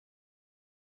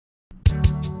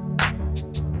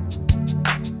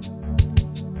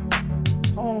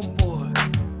homeboy.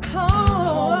 Homeboy.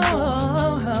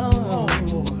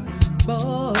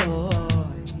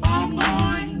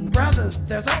 Brothers,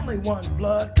 there's only one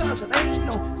blood, cause it ain't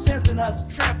no sense in us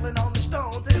trampling on the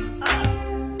stones. It's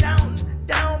us,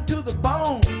 down to the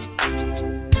bone.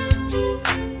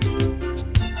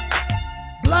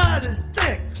 Blood is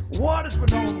thick, waters were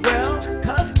known well,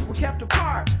 cousins were kept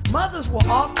apart, mothers were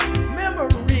often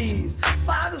memories,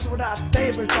 fathers were not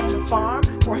favorites on the farm,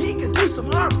 for he could do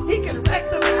some harm, he could wreck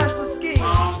the master scheme,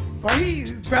 for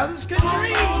he, brothers, could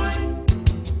dream.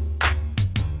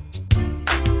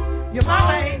 Your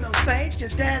mama ain't no saint, your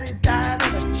daddy died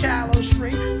in a shallow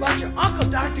stream, but your uncle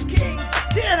Dr. King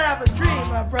did have a dream,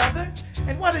 my brother.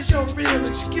 And what is your real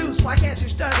excuse? Why can't you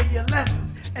study your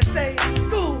lessons and stay in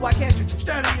school? Why can't you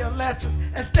study your lessons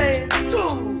and stay in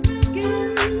school?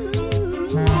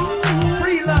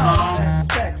 Free love and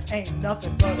sex ain't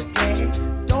nothing but a game.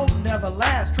 Don't never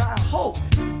last, try hope.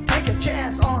 Take a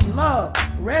chance on love,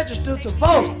 register to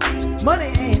vote.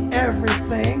 Money ain't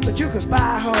everything, but you could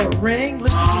buy her a ring.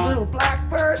 Listen to little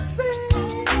blackbird sing.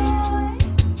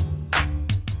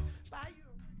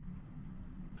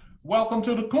 Welcome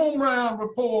to the Qumran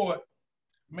Report.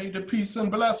 May the peace and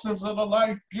blessings of the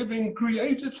life-giving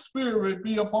creative spirit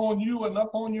be upon you and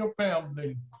upon your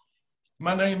family.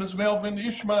 My name is Melvin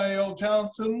Ishmael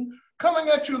Johnson, coming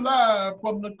at you live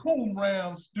from the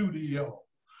Qumran studio.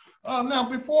 Now,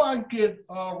 before I get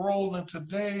rolling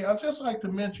today, I'd just like to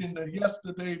mention that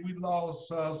yesterday we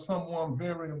lost someone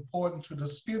very important to the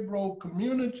Skid Row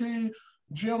community,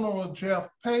 General Jeff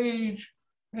Page.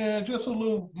 And just a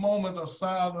little moment of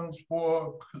silence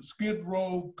for Skid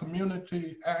Row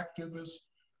community activist,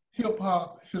 hip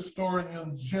hop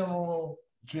historian, General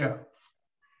Jeff.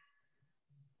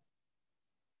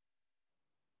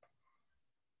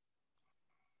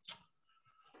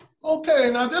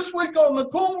 Okay, now this week on the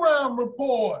Qumran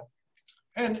Report,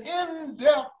 an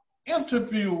in-depth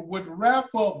interview with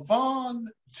rapper Von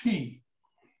T.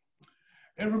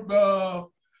 And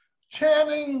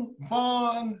Channing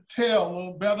Von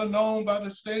Taylor, better known by the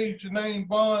stage name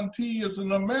Von T, is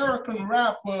an American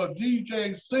rapper,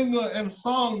 DJ, singer, and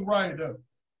songwriter.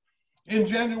 In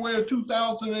January of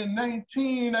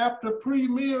 2019, after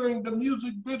premiering the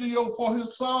music video for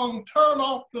his song Turn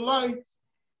Off the Lights,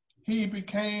 he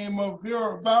became a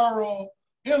viral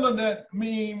internet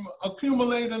meme,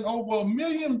 accumulating over 1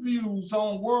 million views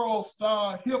on World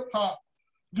Star Hip Hop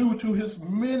due to his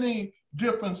many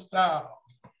different styles.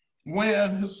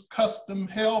 Wearing his custom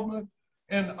helmet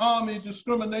and Army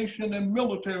discrimination and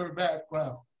military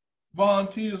background. Von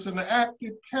T is an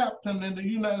active captain in the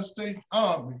United States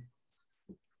Army.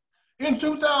 In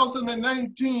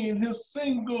 2019, his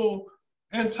single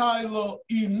entitled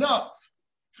Enough,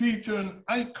 featuring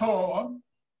Icor,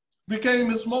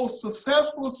 became his most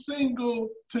successful single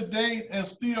to date and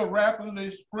still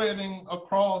rapidly spreading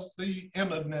across the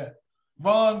internet.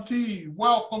 Von T,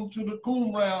 welcome to the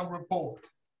Qumran Report.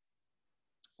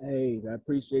 Hey, I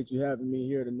appreciate you having me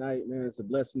here tonight, man. It's a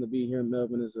blessing to be here,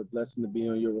 Melvin. It's a blessing to be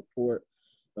on your report.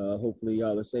 Hopefully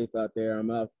y'all are safe out there. I'm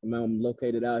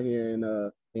located out here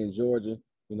in Georgia,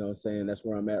 you know what I'm saying? That's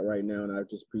where I'm at right now, and I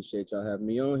just appreciate y'all having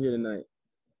me on here tonight.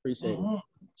 Appreciate it.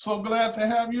 So glad to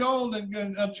have you on and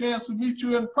get a chance to meet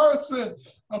you in person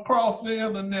across the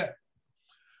internet.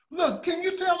 Look, can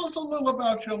you tell us a little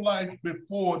about your life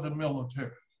before the military?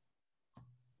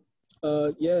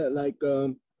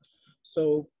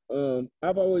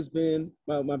 I've always been,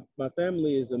 my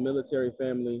family is a military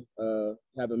family,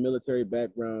 have a military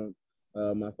background.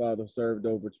 My father served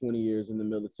over 20 years in the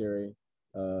military.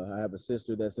 I have a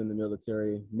sister that's in the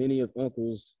military, many of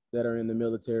uncles that are in the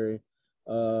military.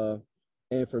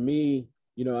 And for me,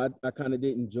 you know, I kind of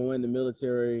didn't join the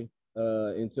military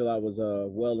until I was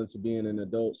well into being an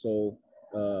adult. So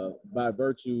by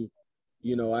virtue,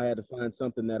 you know, I had to find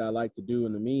something that I like to do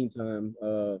in the meantime.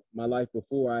 My life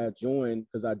before I had joined,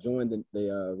 because I joined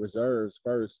the reserves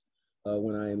first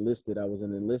when I enlisted. I was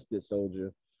an enlisted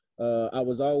soldier. I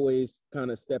was always kind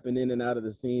of stepping in and out of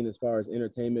the scene as far as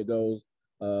entertainment goes.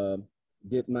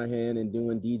 Dipped my hand in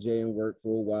doing DJing work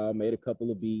for a while, made a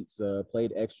couple of beats,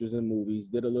 played extras in movies,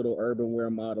 did a little urban wear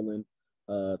modeling,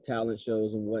 talent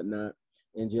shows and whatnot,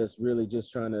 and just really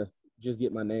just trying to just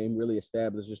get my name really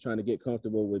established, just trying to get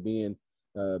comfortable with being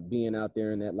out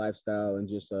there in that lifestyle and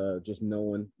just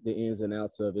knowing the ins and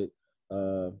outs of it.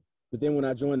 But then when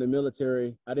I joined the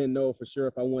military, I didn't know for sure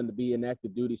if I wanted to be an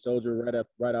active duty soldier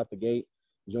right out the gate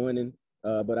joining.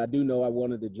 But I do know I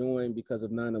wanted to join because of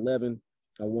 9/11.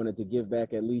 I wanted to give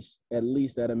back at least at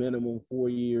a minimum 4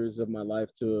 years of my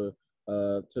life to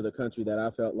the country that I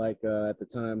felt like at the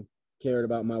time cared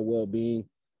about my well-being.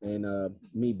 and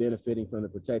me benefiting from the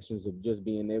protections of just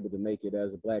being able to make it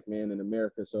as a Black man in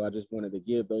America. So I just wanted to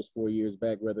give those 4 years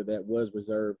back, whether that was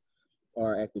reserve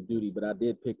or active duty. But I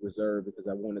did pick reserve because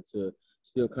I wanted to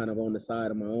still kind of on the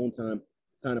side of my own time,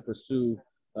 kind of pursue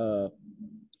the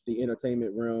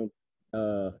entertainment realm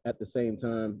at the same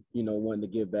time, you know, wanting to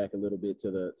give back a little bit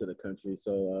to the country.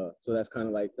 So so that's kind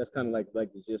of like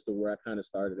the gist of where I kind of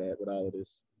started at with all of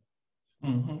this.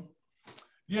 Mm-hmm.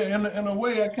 Yeah, in a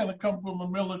way, I kind of come from a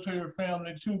military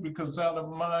family too, because out of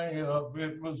my,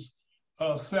 it was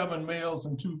 7 males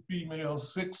and 2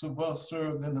 females. 6 of us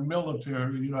served in the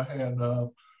military. You know, I had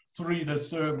 3 that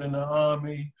served in the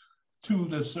Army, 2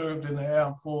 that served in the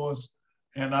Air Force,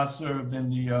 and I served in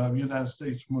the United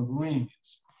States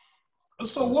Marines.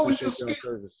 So what was your skill?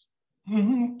 Service.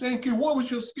 Mm-hmm, thank you. What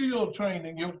was your skill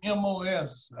training, your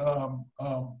MOS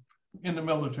in the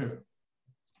military?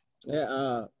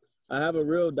 Yeah, I have a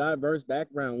real diverse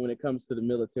background when it comes to the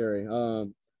military.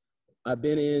 I've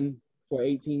been in for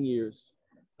 18 years.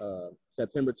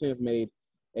 September 10th made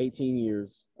 18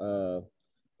 years,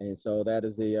 and so that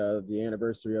is the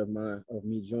anniversary of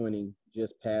me joining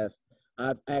just passed.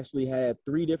 I've actually had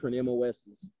 3 different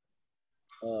MOSs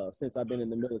since I've been in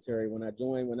the military. When I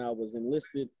joined, when I was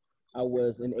enlisted, I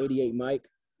was in 88 Mike,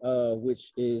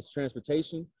 which is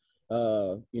transportation.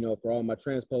 You know, for all my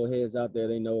transpo heads out there,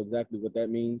 they know exactly what that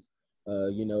means.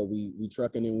 You know, we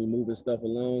trucking and we moving stuff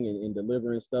along and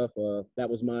delivering stuff. That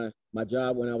was my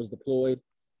job when I was deployed.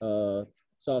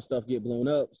 Saw stuff get blown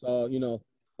up, saw, you know,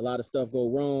 a lot of stuff go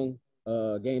wrong,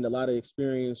 gained a lot of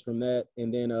experience from that,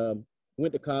 and then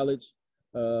went to college.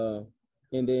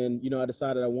 And then, you know, I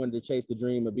decided I wanted to chase the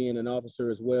dream of being an officer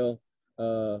as well.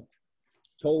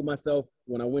 Told myself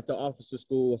when I went to officer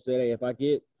school, I said, hey, if I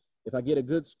get a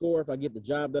good score, if I get the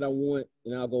job that I want,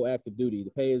 then I'll go active duty.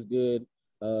 The pay is good.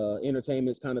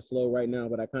 Entertainment's kind of slow right now,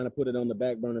 but I kind of put it on the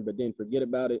back burner, but didn't forget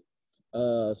about it.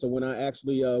 So when I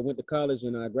actually went to college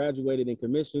and I graduated and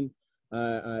commissioned,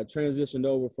 I transitioned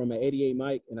over from an 88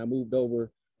 Mike and I moved over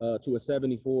to a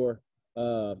 74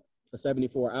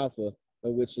 Alpha,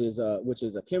 which is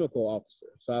a chemical officer.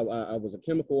 So I was a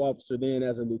chemical officer then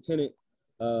as a lieutenant.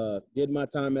 Did my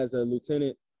time as a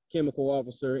lieutenant chemical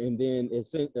officer, and then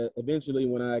eventually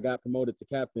when I got promoted to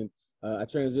captain, I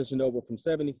transitioned over from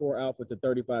 74 Alpha to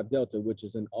 35 Delta, which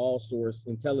is an all-source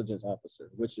intelligence officer,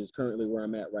 which is currently where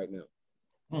I'm at right now.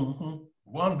 Mm-hmm.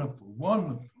 Wonderful,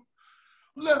 wonderful.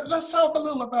 Let's talk a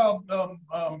little about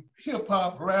hip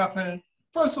hop, rapping.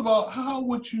 First of all, how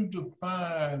would you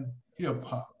define hip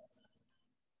hop?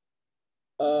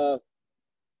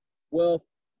 Well,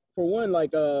 for one,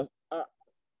 like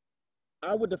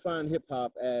I would define hip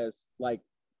hop as like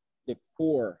the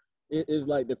core. It is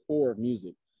like the core of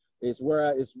music. It's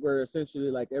where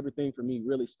essentially like everything for me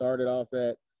really started off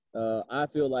at. I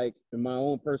feel like, in my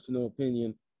own personal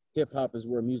opinion, hip hop is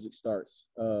where music starts.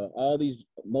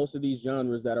 Most of these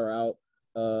genres that are out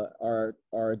are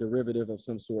a derivative of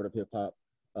some sort of hip hop,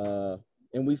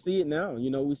 and we see it now. You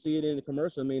know, we see it in the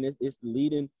commercial. I mean, it's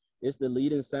the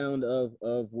leading sound of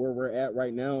where we're at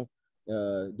right now.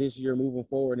 This year moving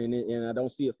forward, and I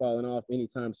don't see it falling off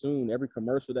anytime soon. Every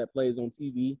commercial that plays on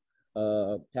TV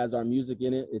has our music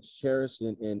in it. It's cherished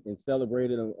and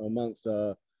celebrated amongst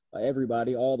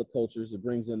everybody, all the cultures. It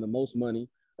brings in the most money,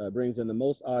 brings in the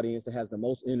most audience. It has the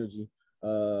most energy.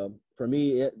 For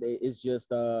me, it's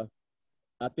just, I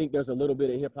think there's a little bit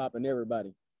of hip hop in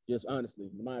everybody, just honestly,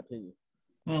 in my opinion.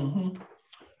 Mm-hmm.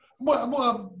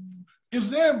 Well, is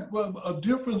there a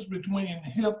difference between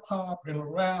hip hop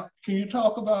and rap? Can you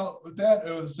talk about that,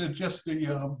 or is it just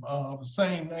the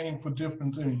same name for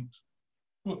different things?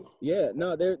 Yeah,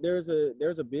 no, there's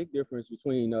a big difference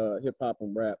between hip hop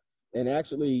and rap, and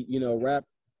actually, you know, rap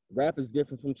is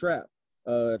different from trap.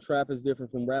 Trap is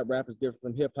different from rap. Rap is different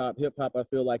from hip hop. Hip hop, I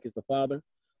feel like, is the father.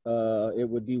 It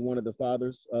would be one of the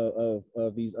fathers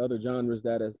of these other genres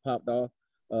that has popped off.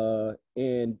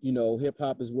 And you know, hip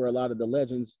hop is where a lot of the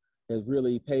legends has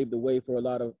really paved the way for a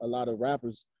lot of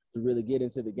rappers to really get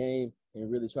into the game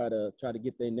and really try to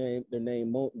get their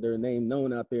name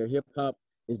known out there. Hip hop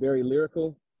is very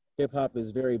lyrical. Hip hop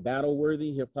is very battle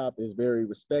worthy. Hip hop is very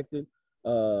respected.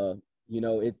 You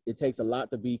know, it takes a lot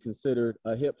to be considered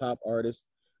a hip hop artist.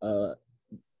 A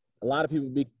lot of people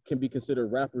can be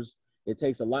considered rappers. It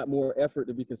takes a lot more effort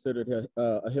to be considered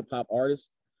a hip hop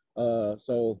artist.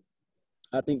 So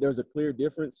I think there's a clear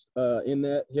difference in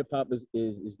that. Hip hop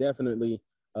is definitely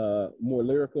more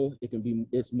lyrical.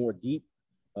 It's more deep.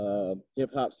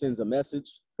 Hip hop sends a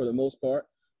message for the most part.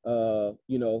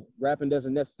 You know, rapping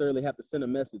doesn't necessarily have to send a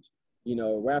message. You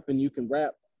know, rapping, you can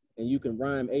rap and you can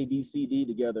rhyme A, B, C, D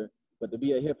together, but to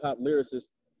be a hip hop lyricist,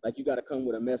 like, you got to come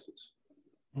with a message.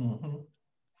 Mm-hmm.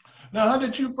 Now, how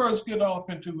did you first get off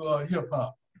into hip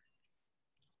hop?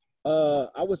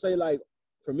 I would say like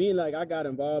for me, like I got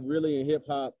involved really in hip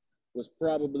hop was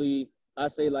probably I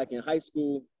say like in high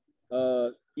school.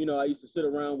 You know, I used to sit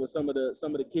around with some of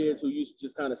the kids who used to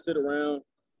just kind of sit around,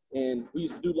 and we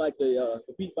used to do like the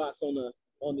beatbox on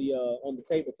the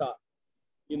tabletop.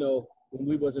 You know, when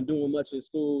we wasn't doing much in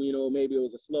school, you know, maybe it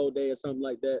was a slow day or something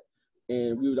like that,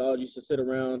 and we would all used to sit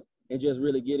around and just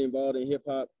really get involved in hip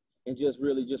hop and just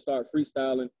really just start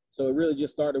freestyling. So it really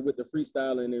just started with the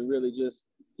freestyling and really just,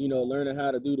 you know, learning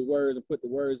how to do the words and put the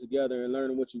words together and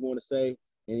learning what you want to say,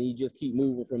 and you just keep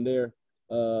moving from there.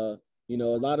 You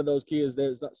know, a lot of those kids,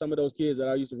 there's some of those kids that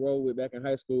I used to roll with back in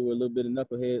high school were a little bit of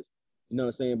knuckleheads, you know what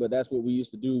I'm saying? But that's what we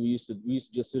used to do. We used to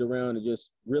just sit around and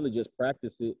just really just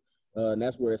practice it. And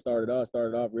that's where it started off.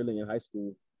 Started off really in high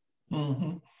school.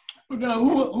 Mm-hmm. But now,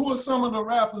 who are some of the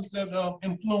rappers that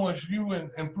influenced you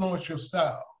and influenced your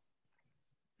style?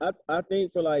 I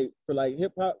think for like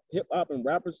hip hop and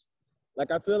rappers,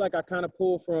 like I feel like I kind of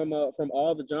pull from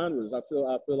all the genres. I feel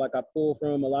like I pull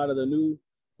from a lot of the new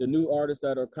artists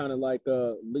that are kind of like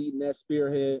leading that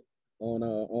spearhead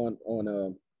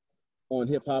on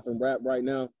hip hop and rap right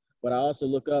now. But I also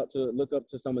look up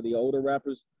to some of the older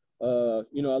rappers. You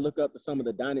know, I look up to some of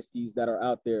the dynasties that are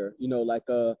out there. You know, like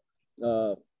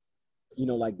you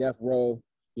know, like Death Row.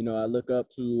 You know, I look up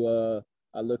to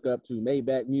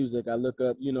Maybach Music. I look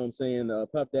up, you know what I'm saying,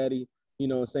 Puff Daddy, you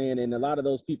know what I'm saying? And a lot of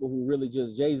those people who really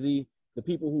just, Jay-Z, the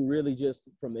people who really just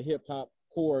from the hip hop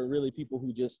core, really people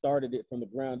who just started it from the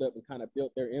ground up and kind of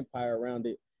built their empire around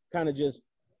it, kind of just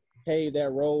paved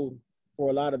that road for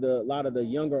a lot of the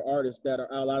younger artists that are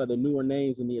a lot of the newer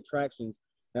names and the attractions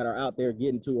that are out there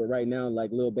getting to it right now,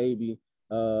 like Lil Baby,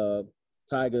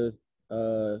 Tyga,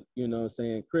 you know what I'm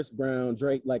saying, Chris Brown,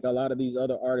 Drake, like a lot of these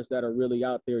other artists that are really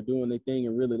out there doing their thing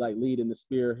and really like leading the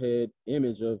spearhead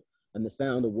image of and the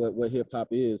sound of what hip hop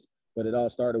is. But it all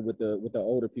started with the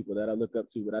older people that I look up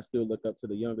to, but I still look up to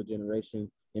the younger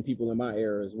generation and people in my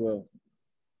era as well.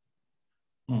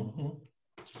 Mm-hmm.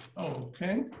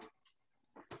 Okay.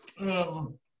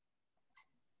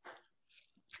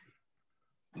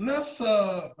 Let's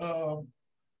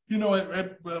you know,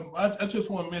 I just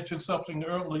want to mention something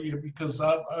earlier because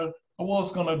I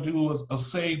was going to do a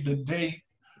save the date,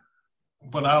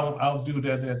 but I'll do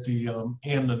that at the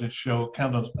end of the show.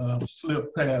 Kind of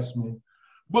slipped past me.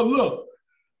 But look,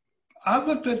 I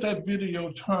looked at that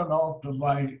video, Turn Off the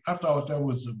Light. I thought that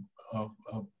was a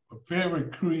very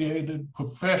creative,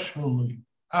 professionally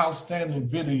outstanding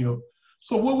video.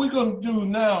 So what we're going to do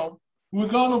now, we're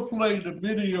going to play the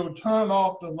video, Turn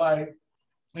Off the Light,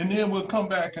 and then we'll come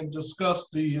back and discuss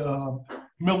the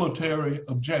military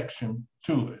objection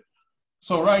to it.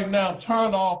 So right now,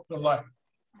 turn off the light.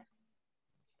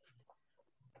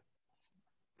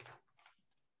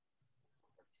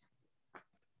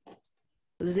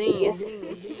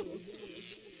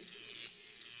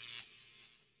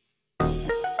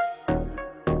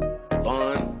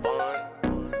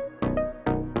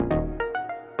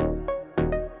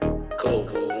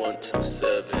 Kovu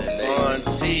 127 Bond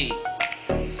T.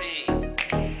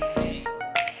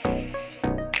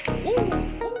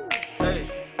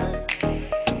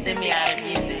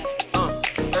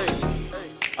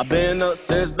 I been up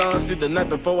since dawn, see the night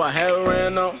before I had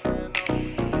ran on.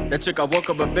 That chick I woke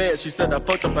up in bed, she said I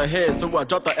fucked up her head, so I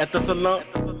dropped her at the salon.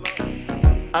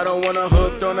 I don't want a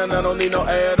hook on and I don't need no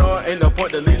add-on, ain't no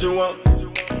point to lead you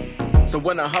on. So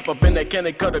when I hop up in that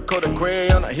candy cut a coat of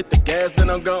crayon, I hit the gas, then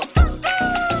I'm gone.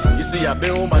 You see, I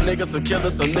been with my niggas, some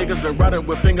killers, some niggas been riding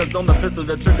with fingers on the pistol,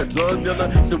 the trigger drug dealer.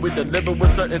 So we deliver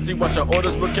with certainty, watch our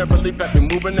orders real carefully, pack me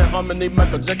moving in harmony,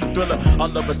 Michael Jackson Thriller.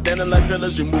 All of us standing like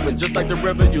pillars, you moving just like the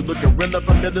river, you looking realer,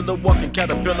 familiar, the walking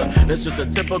caterpillar. That's just a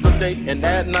typical day, and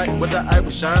at night with the eye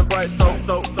we shine bright, so.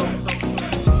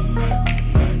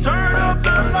 Turn up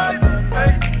the lights,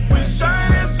 hey, we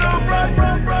shining so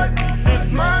bright.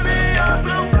 This money I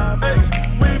blew, hey,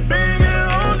 we been here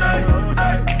all night,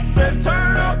 hey. Said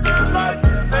turn up the lights,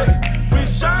 hey, we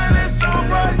shining so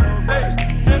bright, hey.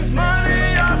 This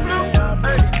money I blew,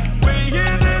 hey, we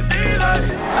in the daylight.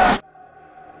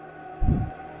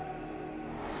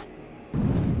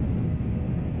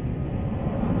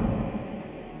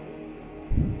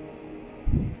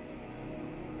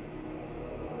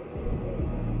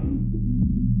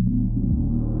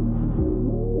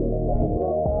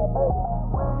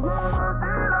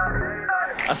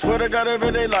 I swear to God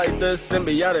every day like this,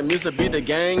 symbiotic music be the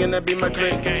gang and that be my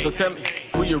clique. So tell me,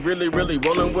 who who you really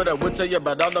rolling with. I will tell you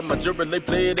about all of my jewelry, they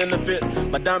played in the fit.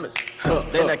 My diamonds,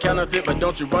 they not counterfeit, but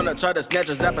don't you run up, try to snatch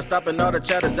a zapper, stopping all the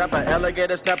chatter, zapper,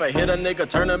 alligator, snapper, hit a nigga,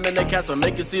 turn him in the castle,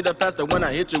 make you see the faster when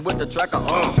I hit you with the tracker.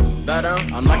 Lie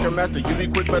down, I'm like a master, you be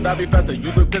quick, but I be faster.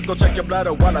 You look pissed, go check your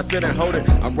bladder while I sit and hold it.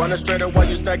 I'm running straighter while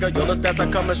you stagger, your little stats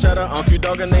I come and shatter. You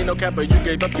dog and ain't no capper, you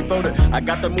gave up, you folded. I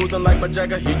got the moves on like my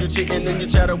Jagger, hear you cheating and you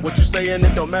chatter. What you saying,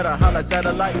 it don't matter, how like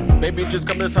satellite. Baby, just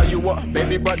come, this how you walk.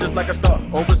 Baby, bright just like a star.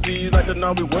 Overseas like the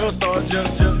Navy world star.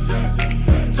 Just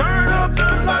turn up the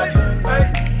lights,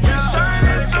 ay. It's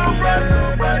shining so bright,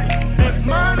 so bright. This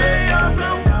money I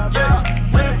blew, yeah.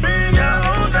 We'll be here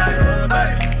all night,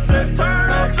 ay. Said turn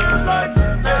up the lights,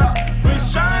 yeah. We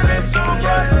shining so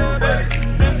bright, ay.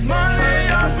 This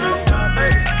money I blew,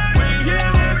 ay. We here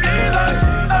in daylight,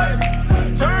 ay.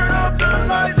 Turn up the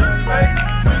lights, ay.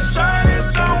 We shining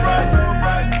so bright, so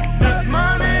bright. This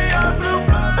money I blew,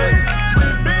 ay. We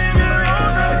be here all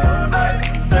night, ay.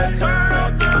 Said turn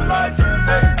up the lights,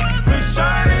 ay. We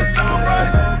shining so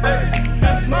bright, ay.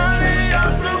 This money I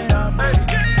blew, ay.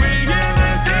 We here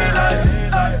in daylight,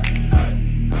 ay.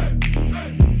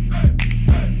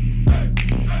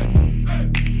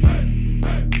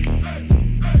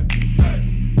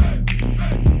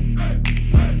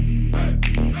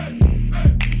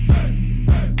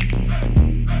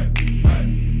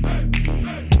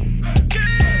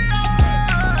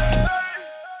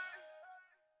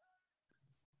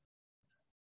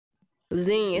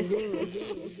 Zines.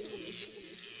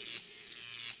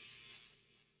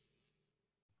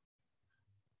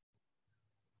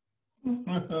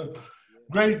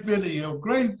 Great video,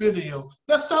 great video.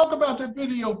 Let's talk about that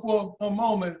video for a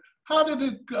moment. How did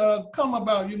it come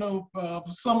about, you know,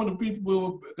 some of the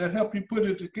people that helped you put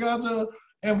it together?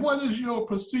 And what is your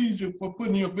procedure for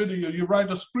putting your video? You write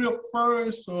a script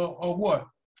first or what?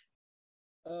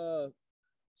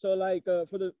 So like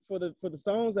for the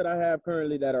songs that I have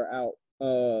currently that are out,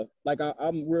 like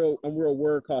I'm real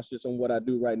word cautious on what I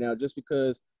do right now, just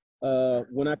because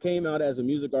when I came out as a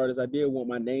music artist, I did want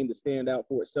my name to stand out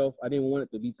for itself. I didn't want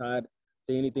it to be tied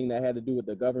to anything that had to do with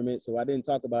the government. So I didn't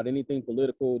talk about anything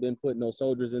political, didn't put no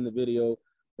soldiers in the video,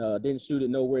 didn't shoot it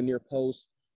nowhere near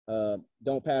post,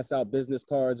 don't pass out business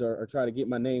cards or try to get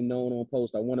my name known on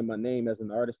post. I wanted my name as an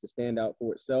artist to stand out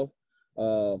for itself.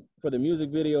 For the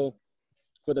music video,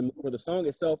 for the song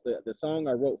itself, the song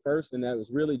I wrote first, and that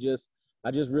was really I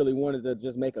just really wanted to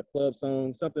just make a club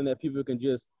song, something that people can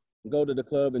just go to the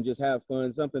club and just have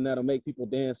fun, something that'll make people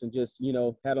dance and just, you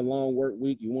know, had a long work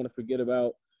week. You want to forget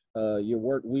about your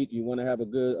work week. You want to have a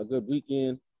good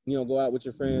weekend, you know, go out with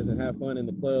your friends and have fun in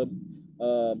the club.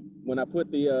 When I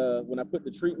put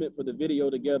the treatment for the video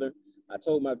together, I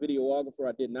told my videographer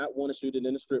I did not want to shoot it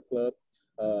in a strip club.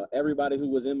 Everybody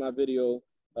who was in my video,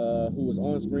 who was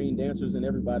on screen, dancers and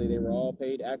everybody, they were all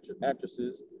paid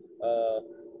actresses.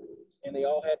 And they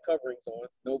all had coverings on.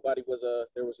 Nobody was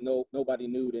there was nobody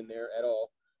nude in there at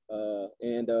all.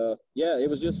 Yeah, it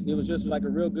was just like a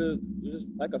real good, just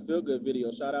like a feel good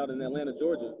video shot out in Atlanta,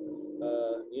 Georgia.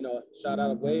 You know, shot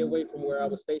out way away from where I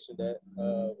was stationed at,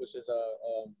 which is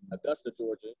Augusta,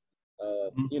 Georgia.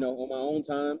 You know, on my own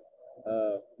time,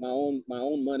 my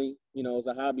own money. You know, it was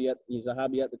a hobby at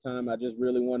the time. I just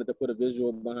really wanted to put a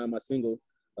visual behind my single.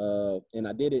 And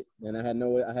I did it, and I had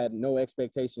no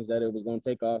expectations that it was going to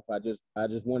take off. I just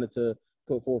wanted to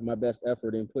put forth my best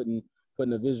effort in putting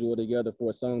a visual together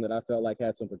for a song that I felt like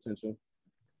had some potential.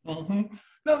 Mm-hmm.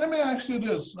 Now let me ask you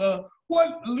this: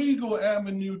 what legal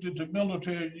avenue did the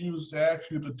military use to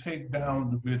ask you to take down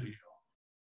the video?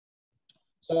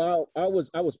 So I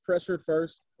was pressured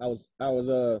first. I was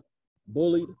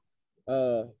bullied,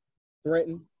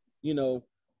 threatened. You know,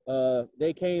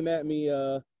 they came at me.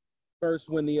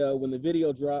 First, when the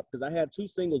video dropped, because I had two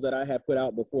singles that I had put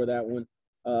out before that one,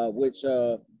 which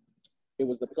it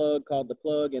was called The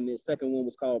Plug, and the second one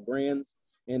was called Brands,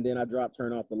 and then I dropped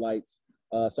Turn Off the Lights.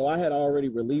 So I had already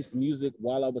released music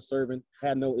while I was serving,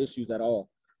 had no issues at all.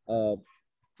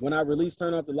 When I released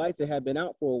Turn Off the Lights, it had been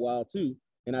out for a while too,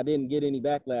 and I didn't get any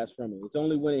backlash from it. It's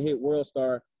only when it hit World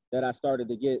Star that I started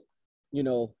to get, you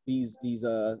know, these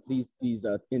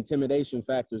intimidation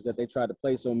factors that they tried to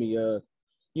place on me.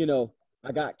 You know,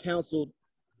 I got counseled,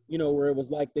 you know, where it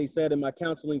was like they said in my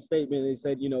counseling statement, they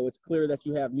said, you know, it's clear that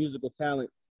you have musical talent,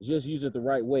 just use it the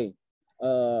right way.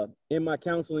 In my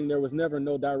counseling, there was never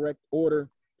no direct order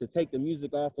to take the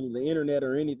music off of the internet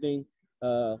or anything,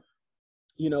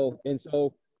 you know, and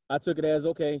so I took it as,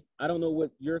 okay, I don't know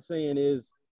what you're saying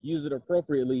is use it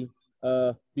appropriately,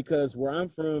 because where I'm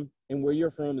from and where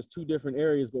you're from is two different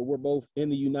areas, but we're both in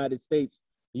the United States.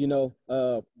 You know,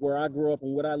 where I grew up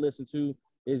and what I listen to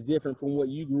is different from what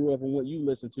you grew up and what you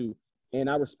listen to. and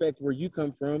I respect where you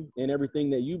come from and everything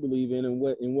that you believe in and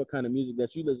what kind of music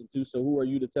that you listen to. So who are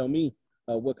you to tell me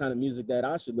what kind of music that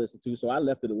I should listen to? So I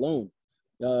left it alone.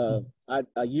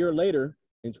 A year later,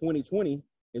 in 2020,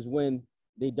 is when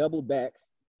they doubled back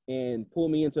and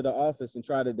pulled me into the office and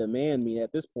tried to demand me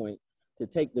at this point to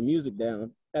take the music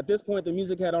down. At this point, the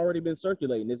music had already been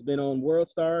circulating. It's been on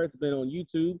WorldStar, it's been on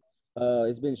YouTube,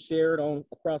 it's been shared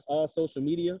across all social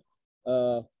media.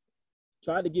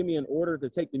 Tried to give me an order to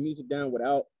take the music down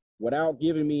without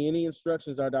giving me any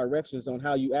instructions or directions on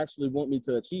how you actually want me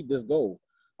to achieve this goal.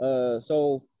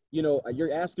 So, you know,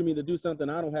 you're asking me to do something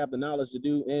I don't have the knowledge to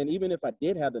do. And even if I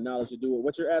did have the knowledge to do it,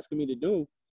 what you're asking me to do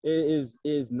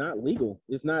is not legal.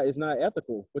 It's not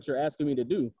ethical what you're asking me to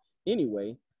do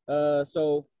anyway.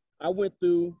 So I went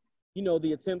through, you know,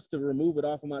 the attempts to remove it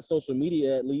off of my social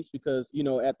media, at least, because, you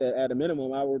know, at a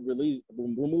minimum, I would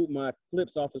remove my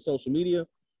clips off of social media.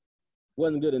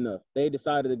 Wasn't good enough. They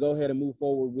decided to go ahead and move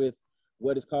forward with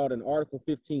what is called an Article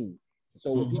 15.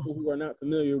 So with people who are not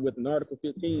familiar with an Article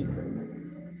 15,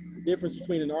 the difference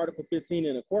between an Article 15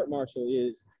 and a court martial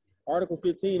is Article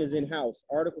 15 is in-house.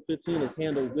 Article 15 is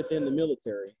handled within the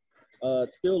military.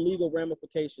 Still legal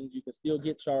ramifications. You can still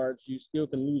get charged. You still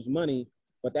can lose money,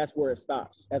 but that's where it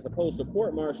stops. As opposed to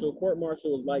court martial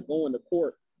is like going to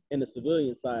court in the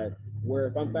civilian side, where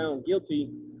if I'm found guilty,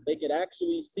 they could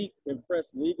actually seek and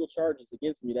press legal charges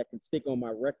against me that can stick on my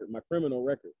record, my criminal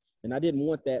record. And I didn't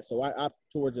want that, so I opted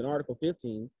towards an Article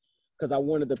 15 because I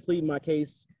wanted to plead my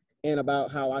case and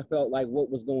about how I felt like what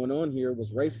was going on here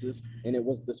was racist and it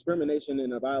was discrimination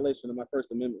and a violation of my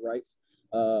First Amendment rights.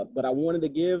 But I wanted to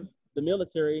give the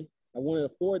military, I wanted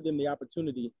to afford them the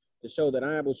opportunity to show that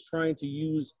I was trying to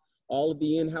use all of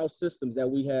the in-house systems that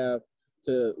we have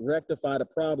to rectify the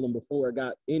problem before it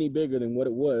got any bigger than what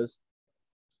it was.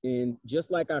 And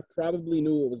just like I probably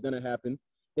knew it was going to happen,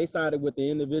 they sided with the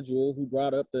individual who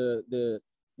brought up the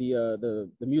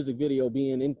music video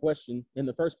being in question in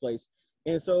the first place.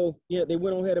 And so, yeah, they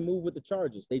went on ahead and moved with the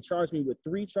charges. They charged me with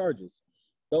 3 charges.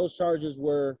 Those charges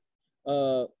were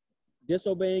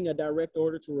disobeying a direct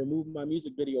order to remove my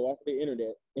music video off the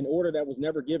internet, an order that was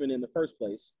never given in the first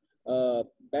place.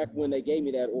 Back when they gave me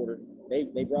that order,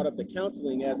 they brought up the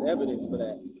counseling as evidence for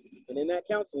that. And in that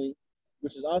counseling,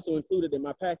 which is also included in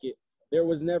my packet, there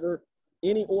was never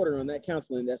any order on that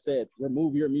counseling that said,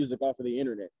 remove your music off of the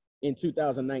internet in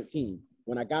 2019,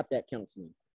 when I got that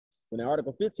counseling. When the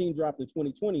Article 15 dropped in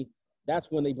 2020,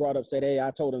 that's when they brought up, said, hey,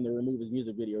 I told him to remove his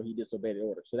music video. He disobeyed the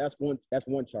order. So that's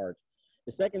one charge.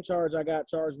 The second charge I got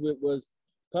charged with was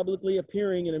publicly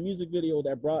appearing in a music video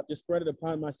that brought discredit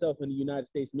upon myself in the United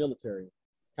States military.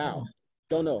 How?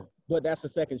 Don't know, but that's the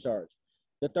second charge.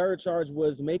 The third charge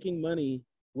was making money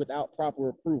without proper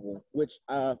approval, which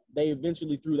they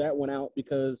eventually threw that one out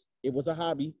because it was a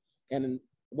hobby and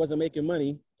wasn't making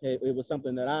money. It was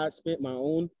something that I spent my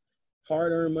own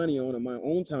hard-earned money on in my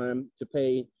own time to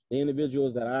pay the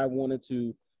individuals that I wanted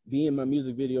to be in my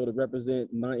music video to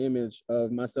represent my image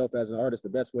of myself as an artist the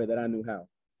best way that I knew how.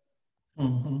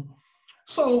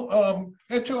 So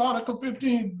at your Article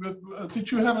 15,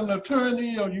 did you have an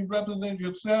attorney or you represent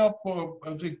yourself, or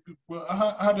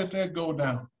how did that go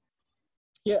down?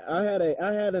 Yeah, I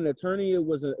had an attorney. It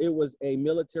was a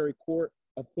military court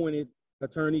appointed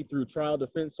attorney through Trial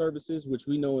Defense Services, which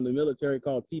we know in the military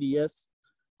called TDS.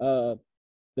 The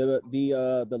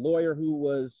lawyer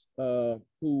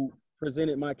who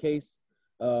presented my case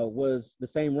was the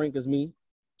same rank as me.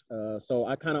 So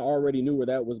I kind of already knew where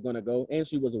that was going to go, and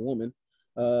she was a woman.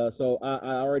 So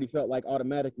I already felt like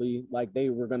automatically like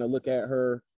they were going to look at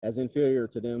her as inferior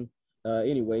to them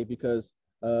anyway, because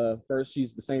first,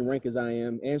 she's the same rank as I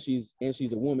am, and she's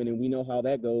a woman, and we know how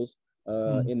that goes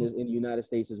in the United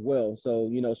States as well. So,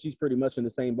 you know, she's pretty much in the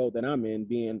same boat that I'm in,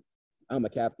 being I'm a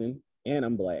captain and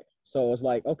I'm Black. So it's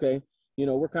like, okay, you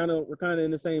know, we're kind of in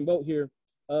the same boat here.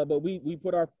 But we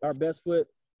put our best foot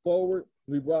forward.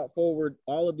 We brought forward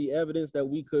all of the evidence that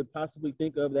we could possibly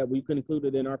think of that we could include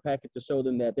it in our packet to show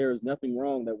them that there is nothing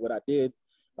wrong that what I did.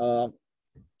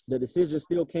 The decision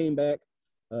still came back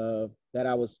that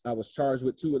I was charged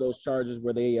with 2 of those charges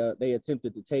where they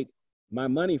attempted to take my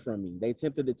money from me. They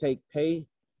attempted to take pay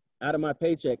out of my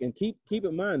paycheck. And keep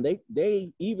in mind,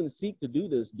 they even seek to do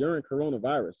this during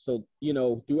coronavirus. So, you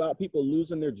know, throughout people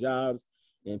losing their jobs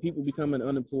and people becoming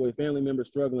unemployed, family members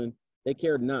struggling, they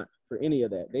cared not for any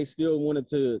of that. They still wanted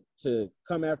to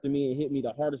come after me and hit me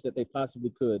the hardest that they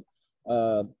possibly could.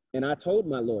 And I told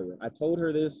my lawyer, I told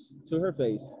her this to her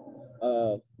face,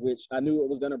 which I knew it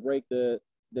was going to break the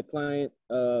client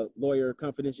lawyer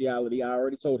confidentiality. I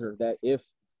already told her that if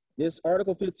this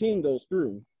Article 15 goes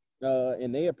through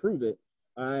and they approve it,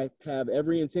 I have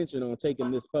every intention on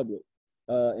taking this public.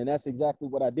 And that's exactly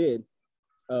what I did,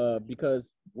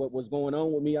 because what was going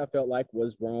on with me, I felt like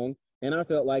was wrong. And I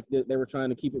felt like they were trying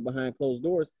to keep it behind closed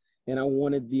doors. And I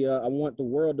wanted I want the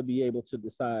world to be able to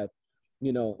decide,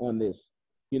 you know, on this.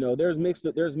 You know, there's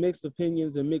mixed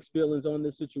opinions and mixed feelings on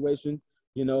this situation.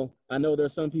 You know, I know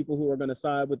there's some people who are going to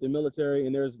side with the military,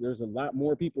 and there's a lot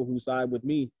more people who side with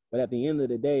me. But at the end of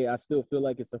the day, I still feel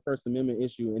like it's a First Amendment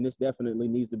issue, and this definitely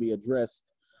needs to be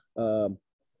addressed by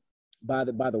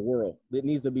the world. This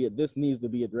needs to be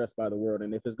addressed by the world.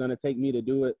 And if it's going to take me to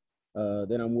do it,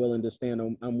 then I'm willing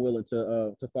to I'm willing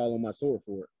to follow my sword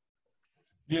for it.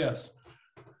 Yes.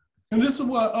 And this is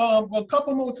what a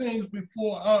couple more things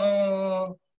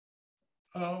before.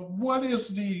 What is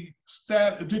the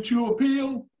stat? Did you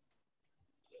appeal?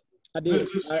 I did.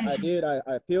 I did. I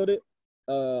appealed it.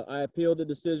 I appealed the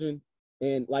decision,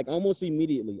 and like almost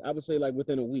immediately, I would say like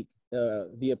within a week,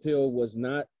 the appeal was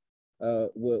not.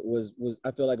 Was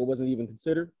I feel like it wasn't even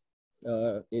considered.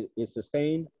 It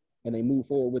sustained, and they moved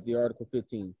forward with the Article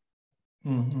 15.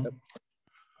 Mm-hmm. Yep.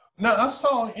 Now, I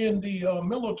saw in the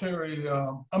military,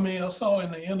 I saw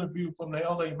in the interview from the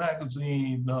LA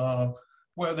magazine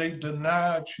where they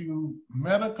denied you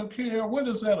medical care. What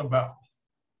is that about?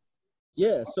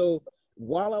 Yeah, so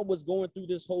while I was going through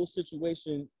this whole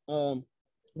situation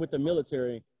with the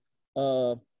military,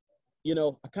 you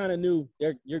know, I kind of knew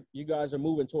you guys are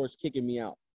moving towards kicking me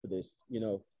out for this. You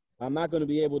know, I'm not going to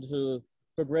be able to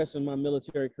progress in my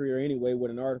military career anyway with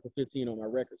an Article 15 on my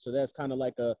record. So that's kind of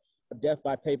like a death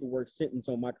by paperwork sentence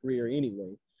on my career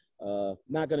anyway.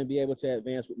 Not going to be able to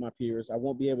advance with my peers. I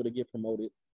won't be able to get promoted.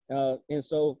 And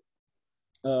so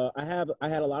I had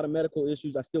a lot of medical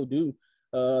issues. I still do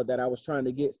that I was trying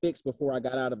to get fixed before I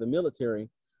got out of the military.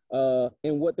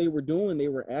 And what they were doing, they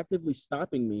were actively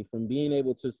stopping me from being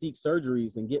able to seek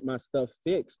surgeries and get my stuff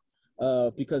fixed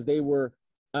because they were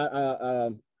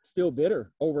still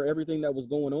bitter over everything that was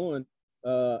going on.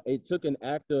 It took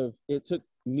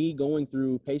me going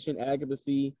through patient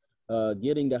advocacy,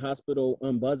 getting the hospital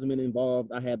ombudsman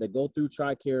involved. I had to go through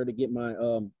TRICARE to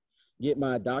get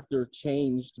my doctor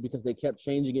changed because they kept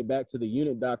changing it back to the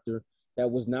unit doctor that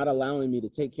was not allowing me to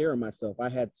take care of myself. I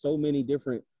had so many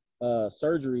different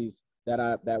surgeries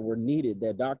that were needed,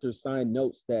 that doctors signed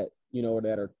notes that, you know,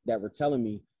 that were telling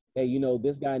me, hey, you know,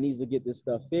 this guy needs to get this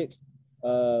stuff fixed.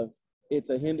 It's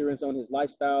a hindrance on his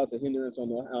lifestyle. It's a hindrance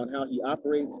on how he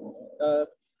operates.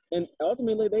 And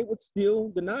ultimately, they would still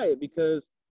deny it because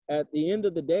at the end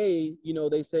of the day, you know,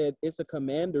 they said it's a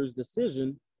commander's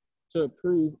decision to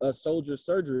approve a soldier's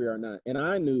surgery or not. And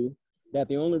I knew that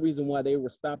the only reason why they were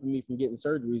stopping me from getting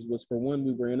surgeries was, for one,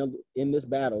 we were in this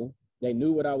battle. They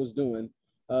knew what I was doing.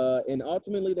 And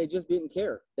ultimately, they just didn't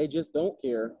care. They just don't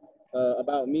care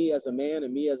about me as a man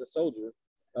and me as a soldier.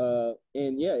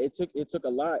 And yeah, it took a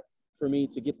lot for me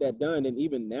to get that done. And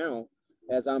even now,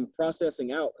 as I'm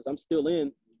processing out, because I'm still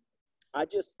in, I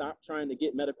just stopped trying to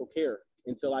get medical care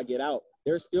until I get out.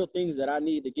 There's still things that I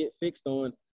need to get fixed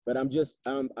on, but I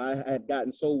had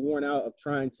gotten so worn out of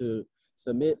trying to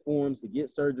submit forms to get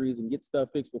surgeries and get stuff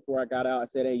fixed before I got out. I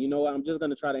said, hey, you know what? I'm just going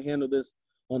to try to handle this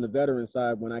on the veteran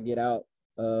side when I get out,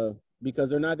 because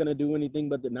they're not going to do anything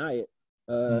but deny it.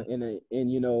 And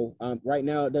you know, right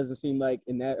now it doesn't seem like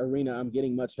in that arena I'm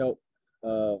getting much help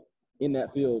in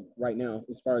that field right now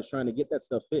as far as trying to get that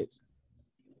stuff fixed.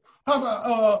 How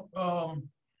about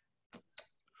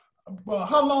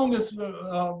how long is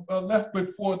left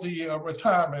before the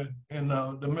retirement in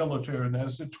the military? Now,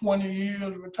 is it 20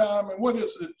 years retirement? What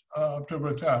is it to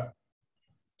retire?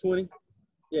 20.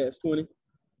 Yeah, it's 20.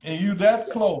 And you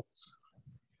that close?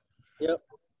 Yep,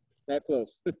 that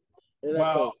close.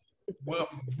 Wow. Close. Well,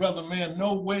 brother, man,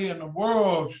 no way in the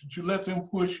world should you let them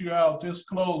push you out this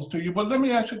close to you. But let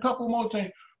me ask you a couple more things.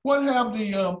 What have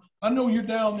I know you're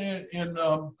down there in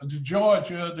the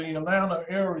Georgia, the Atlanta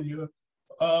area,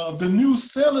 the new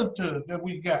senator that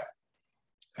we got.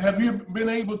 Have you been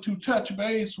able to touch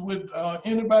base with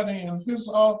anybody in his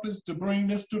office to bring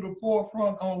this to the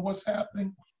forefront on what's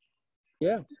happening?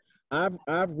 Yeah,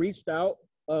 I've reached out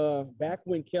back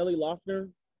when Kelly Loeffler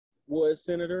was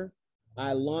senator.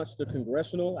 I launched a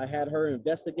congressional. I had her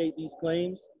investigate these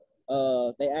claims.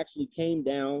 They actually came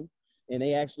down and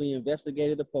they actually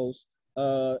investigated the post.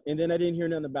 And then I didn't hear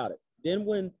nothing about it. Then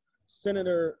when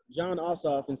Senator John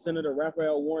Ossoff and Senator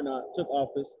Raphael Warnock took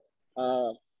office,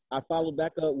 I followed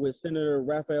back up with Senator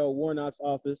Raphael Warnock's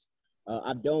office.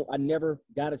 I never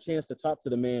got a chance to talk to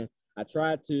the man. I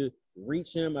tried to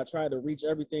reach him. I tried to reach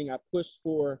everything. I pushed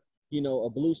for, you know, a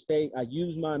blue state. I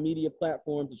used my media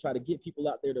platform to try to get people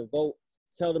out there to vote,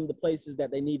 tell them the places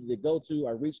that they needed to go to.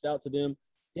 I reached out to them.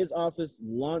 His office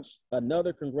launched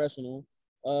another congressional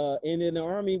And then the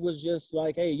Army was just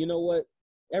like, hey, you know what?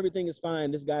 Everything is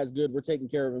fine. This guy's good. We're taking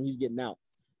care of him. He's getting out.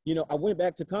 You know, I went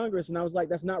back to Congress and I was like,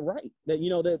 that's not right. That, you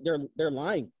know, that they're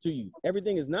lying to you.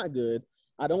 Everything is not good.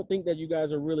 I don't think that you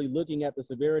guys are really looking at the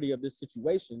severity of this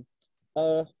situation.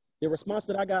 The response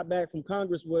that I got back from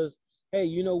Congress was, hey,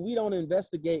 you know, we don't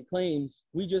investigate claims.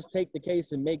 We just take the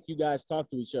case and make you guys talk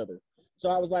to each other. So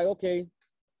I was like, okay.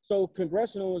 So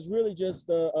congressional is really just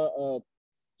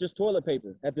toilet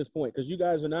paper at this point, because you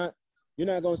guys are not, you're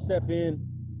not going to step in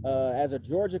as a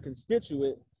Georgia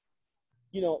constituent.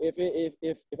 You know,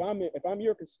 if I'm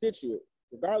your constituent,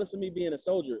 regardless of me being a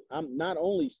soldier, I'm not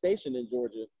only stationed in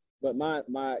Georgia, but my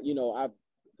you know, I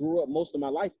grew up most of my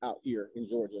life out here in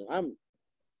Georgia. I'm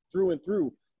through and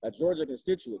through a Georgia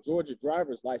constituent, Georgia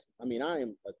driver's license. I mean, I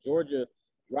am a Georgia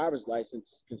driver's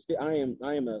license. I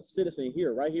am a citizen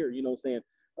here, right here. You know what I'm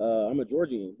saying? I'm a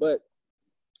Georgian, but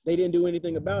they didn't do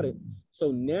anything about it.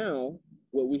 So now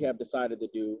what we have decided to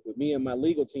do with me and my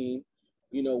legal team,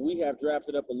 you know, we have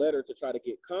drafted up a letter to try to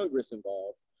get Congress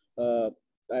involved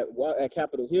at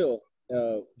Capitol Hill,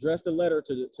 addressed a letter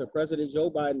to President Joe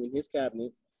Biden and his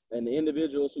cabinet and the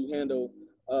individuals who handle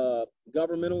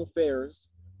governmental affairs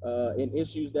and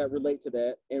issues that relate to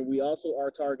that. And we also are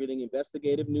targeting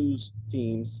investigative news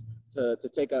teams to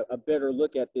take a better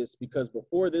look at this, because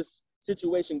before this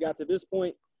situation got to this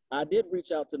point, I did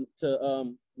reach out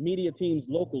to media teams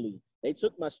locally. They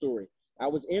took my story. I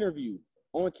was interviewed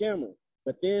on camera,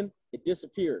 but then it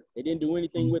disappeared. They didn't do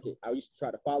anything with it. I used to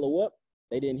try to follow up.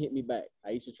 They didn't hit me back.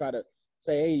 I used to try to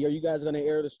say, hey, are you guys going to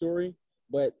air the story?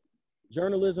 But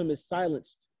journalism is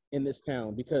silenced in this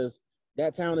town because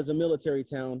that town is a military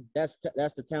town. That's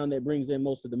the town that brings in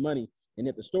most of the money. And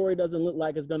if the story doesn't look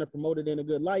like it's going to promote it in a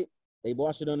good light, they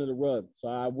wash it under the rug. So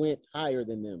I went higher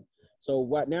than them. So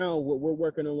right now, what we're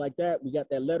working on like that, we got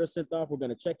that letter sent off. We're going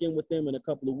to check in with them in a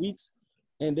couple of weeks.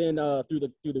 And then through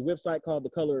the website called The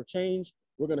Color of Change,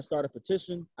 we're going to start a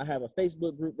petition. I have a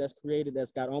Facebook group that's created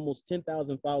that's got almost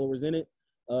 10,000 followers in it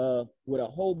with a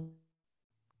whole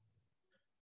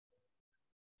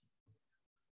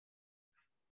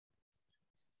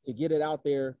to get it out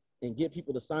there and get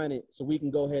people to sign it so we can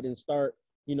go ahead and start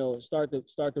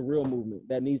the real movement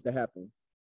that needs to happen.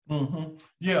 Mm-hmm.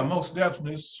 Yeah, most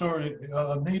definitely. Sorry,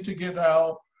 need to get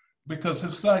out because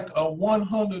it's like a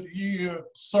 100-year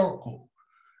circle.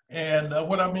 And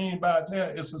what I mean by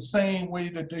that is the same way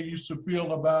that they used to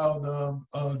feel about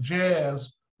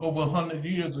jazz over 100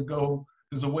 years ago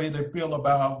is the way they feel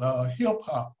about hip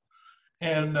hop.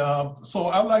 And so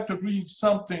I like to read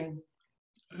something.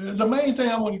 The main thing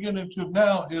I want to get into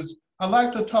now is I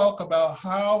like to talk about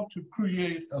how to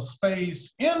create a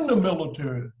space in the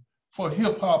military for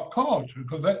hip hop culture,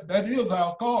 because that is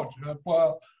our culture. That's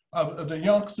why the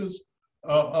youngsters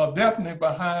are definitely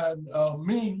behind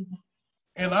me.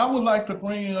 And I would like to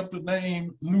bring up the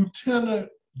name Lieutenant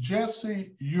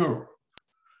Jesse Europe,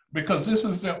 because this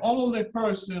is the only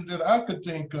person that I could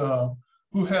think of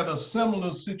who had a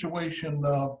similar situation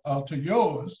to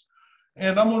yours.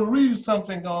 And I'm going to read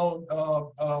something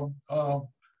on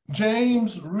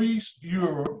James Reese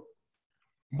Europe,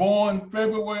 born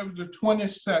February the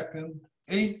 22nd,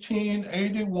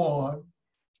 1881,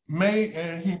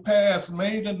 and he passed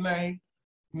May the 9th,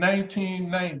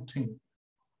 1919.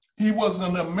 He was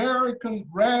an American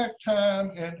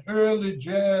ragtime and early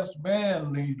jazz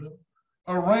band leader,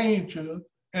 arranger,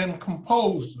 and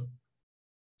composer.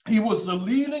 He was the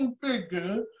leading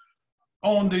figure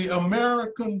on the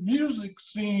American music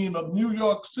scene of New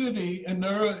York City in the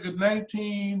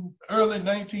early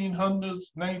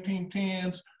 1900s,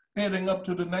 1910s, heading up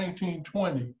to the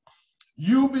 1920s.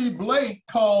 U.B. Blake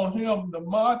called him the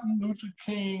Martin Luther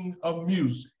King of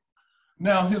music.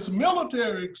 Now, his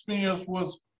military experience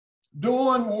was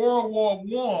during World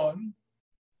War I.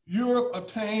 Europe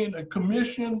attained a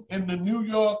commission in the New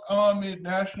York Army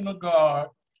National Guard,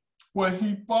 where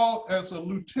he fought as a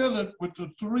lieutenant with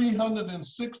the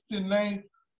 369th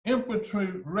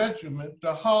Infantry Regiment,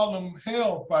 the Harlem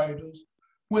Hellfighters,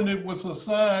 when it was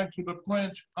assigned to the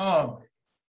French Army.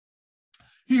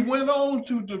 He went on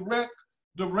to direct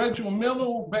the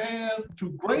regimental band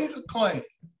to great acclaim.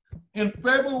 In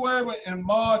February and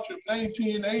March of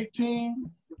 1918,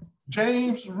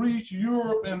 James reached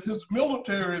Europe and his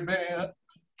military band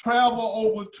traveled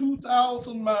over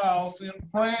 2,000 miles in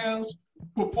France,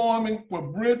 performing for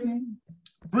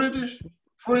British,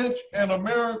 French, and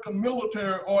American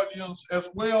military audience, as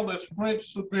well as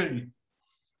French civilians.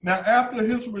 Now, after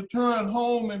his return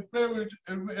home in February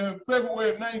of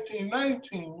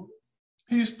 1919,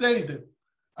 he stated,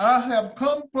 "I have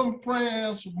come from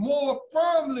France more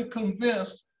firmly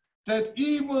convinced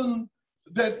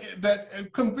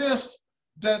convinced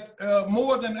that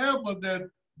more than ever that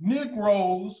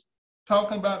Negroes,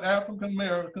 talking about African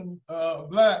American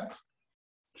blacks,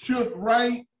 should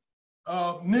write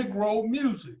Negro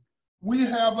music. We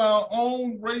have our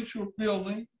own racial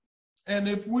feeling, and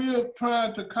if we're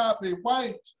trying to copy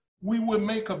whites, we would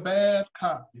make a bad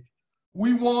copy.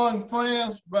 We won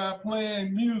France by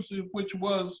playing music which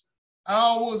was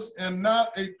ours and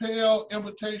not a pale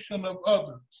imitation of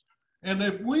others. And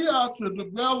if we are to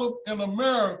develop in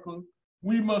America,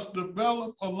 we must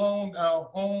develop along our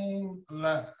own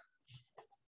lines.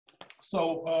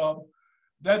 So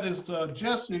that is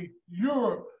Jesse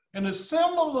Europe, and it's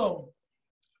similar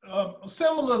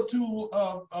to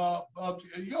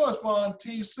yours, Von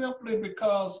T, simply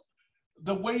because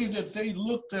the way that they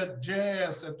looked at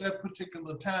jazz at that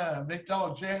particular time, they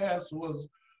thought jazz was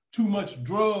too much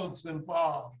drugs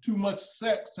involved, too much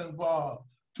sex involved,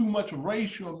 too much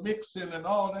racial mixing and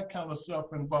all that kind of stuff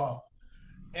involved.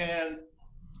 And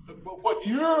what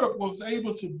Europe was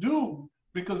able to do,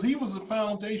 because he was the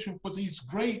foundation for these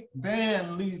great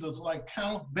band leaders like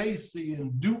Count Basie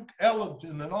and Duke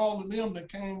Ellington and all of them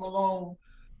that came along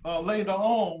later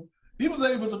on, he was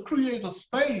able to create a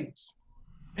space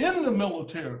in the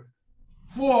military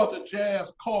for the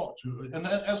jazz culture. And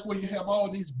that's where you have all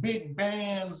these big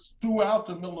bands throughout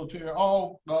the military,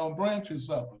 all branches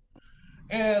of it.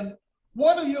 And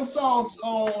what are your thoughts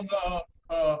on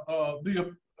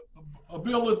the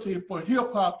ability for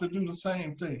hip hop to do the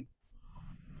same thing?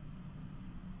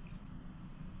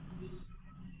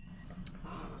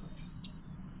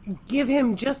 Give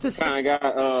him just a second.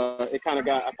 I kind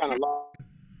of lost.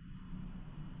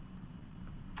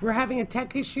 We're having a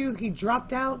tech issue. He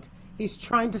dropped out. He's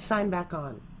trying to sign back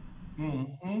on.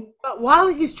 Mm-hmm. But while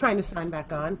he's trying to sign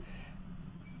back on,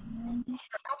 you're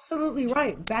absolutely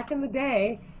right. Back in the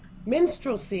day,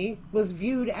 minstrelsy was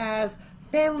viewed as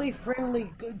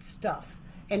family-friendly good stuff.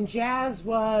 And jazz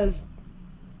was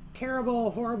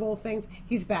terrible, horrible things.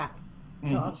 He's back.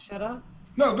 So I'll shut up.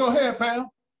 No, go ahead, Pam.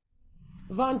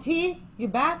 Von T, you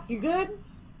back? You good?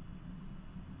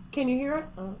 Can you hear it?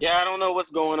 Oh. Yeah, I don't know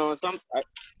what's going on.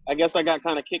 I guess I got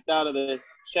kind of kicked out of the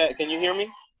chat. Can you hear me?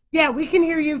 Yeah, we can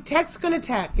hear you. Tech's gonna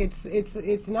tech.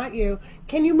 It's not you.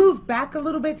 Can you move back a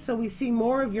little bit so we see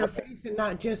more of your face and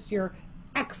not just your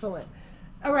excellent?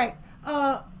 All right,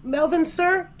 Melvin,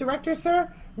 sir, director,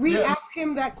 sir, re-ask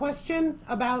him that question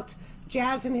about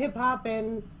jazz and hip hop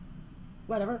and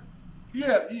whatever.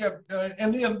 Yeah.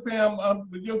 And then Pam,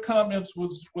 your comments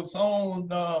was on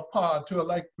par too. I'd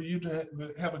like for you to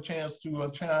have a chance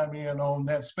to chime in on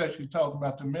that, especially talking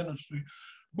about the ministry.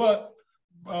 But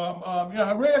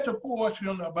I read the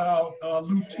portion about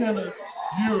Lieutenant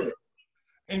Europe,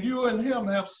 and you and him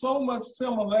have so much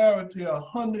similarity.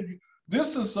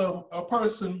 This is a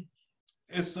person.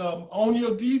 It's on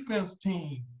your defense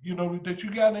team, that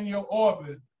you got in your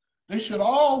orbit. They should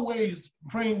always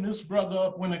bring this brother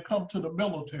up when it comes to the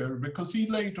military, because he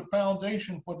laid the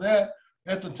foundation for that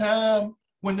at the time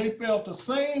when they felt the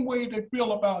same way they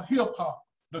feel about hip hop,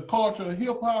 the culture of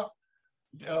hip hop,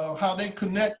 how they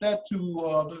connect that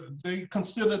to, they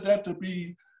consider that to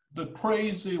be the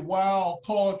crazy, wild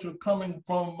culture coming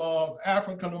from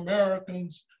African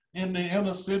Americans in the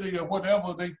inner city or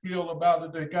whatever they feel about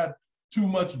it. They got too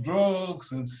much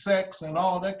drugs and sex and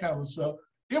all that kind of stuff.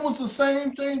 It was the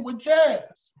same thing with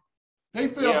jazz. They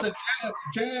felt that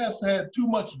jazz had too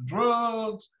much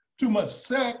drugs, too much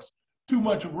sex, too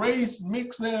much race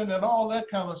mixing and all that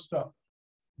kind of stuff.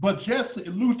 But Jesse,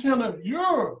 Lieutenant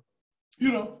Europe,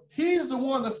 he's the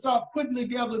one that started putting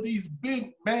together these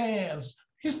big bands.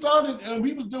 He started, and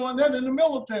he was doing that in the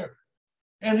military.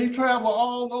 And he traveled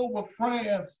all over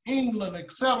France, England,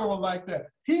 etc., like that.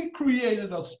 He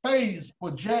created a space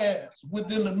for jazz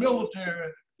within the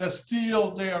military that's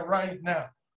still there right now.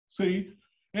 See?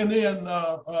 And then,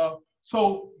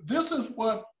 so this is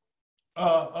what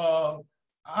I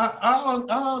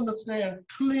understand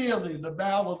clearly the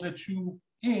battle that you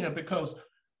in, because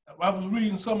I was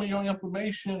reading some of your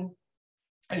information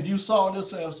and you saw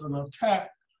this as an attack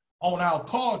on our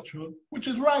culture, which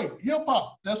is right, hip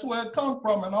hop, that's where it come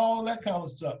from and all that kind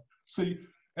of stuff. See?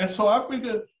 And so I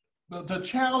figured the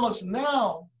challenge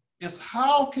now is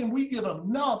how can we get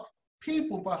enough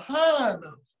people behind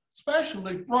us,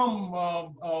 especially from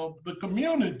the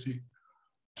community,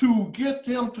 to get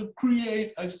them to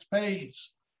create a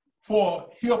space for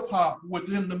hip hop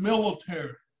within the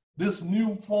military, this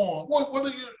new form. What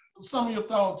are some of your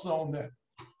thoughts on that?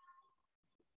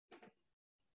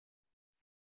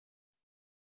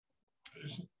 I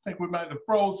think we might have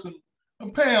frozen.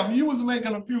 Pam, you was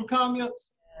making a few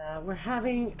comments.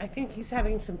 I think he's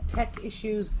having some tech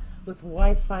issues with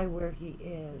Wi-Fi where he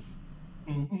is.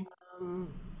 Mm-hmm. I'm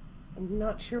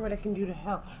not sure what I can do to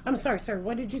help. I'm sorry, sir.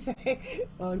 What did you say?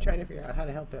 Well, I'm trying to figure out how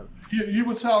to help him. You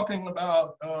were talking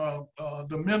about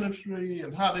the ministry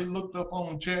and how they looked up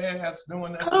on jazz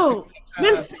during that Oh, particular time.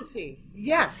 minstrelsy.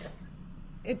 Yes.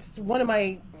 It's one of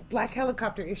my black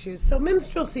helicopter issues. So,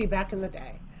 minstrelsy back in the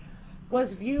day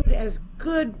was viewed as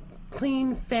good,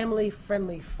 clean, family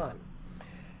friendly fun.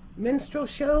 Minstrel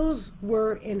shows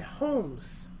were in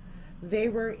homes, they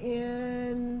were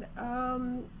in,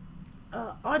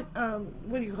 what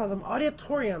do you call them?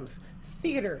 Auditoriums,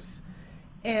 theaters,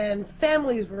 and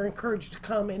families were encouraged to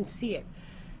come and see it.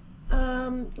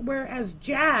 Whereas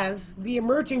jazz, the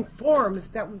emerging forms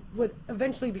that would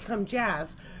eventually become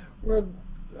jazz, were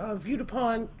viewed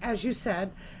upon, as you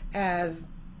said, as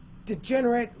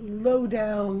degenerate, low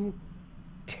down,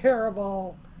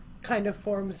 terrible kind of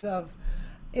forms of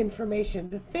information.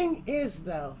 The thing is,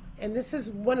 though, and this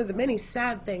is one of the many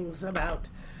sad things about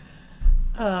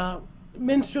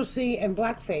minstrelsy and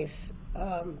blackface,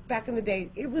 back in the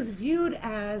day, it was viewed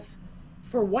as,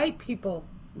 for white people,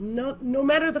 no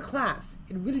matter the class,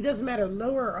 it really doesn't matter,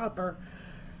 lower or upper,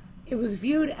 it was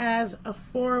viewed as a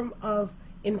form of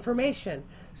information.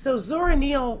 So Zora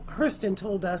Neale Hurston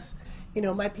told us,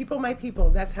 my people,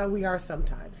 that's how we are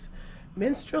sometimes.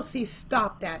 Minstrelsy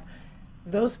stopped at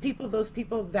those people,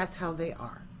 that's how they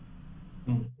are.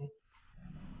 Mm-hmm.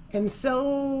 And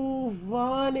so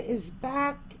Vaughn is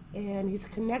back and he's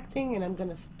connecting, and I'm going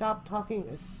to stop talking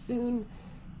as soon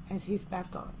as he's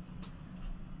back on.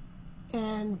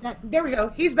 And there we go.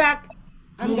 He's back.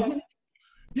 I'm done.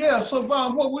 Yeah, so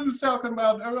Vaughn, what we were talking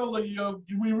about earlier,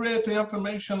 we read the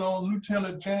information on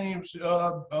Lieutenant James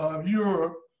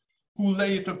Ure, who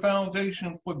laid the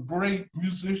foundation for great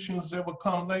musicians that would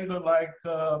come later, like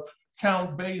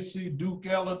Count Basie, Duke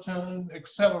Ellington,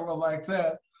 etc., like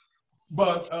that.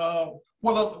 But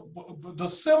the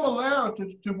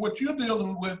similarity to what you're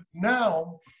dealing with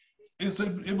now is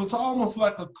it was almost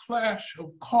like a clash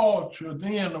of culture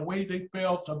then. The way they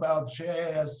felt about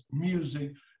jazz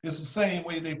music is the same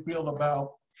way they feel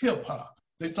about hip hop.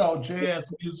 They thought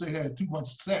jazz music had too much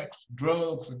sex,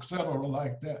 drugs, etc.,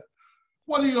 like that.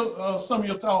 What are some of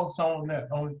your thoughts on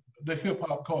that, on the hip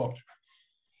hop culture?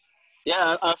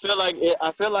 Yeah, I feel like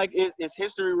it's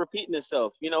history repeating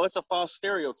itself. It's a false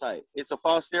stereotype. It's a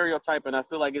false stereotype, and I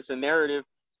feel like it's a narrative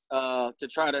to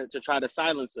try to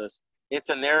silence us. It's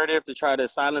a narrative to try to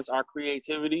silence our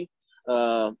creativity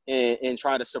and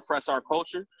try to suppress our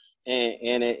culture.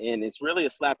 And it's really a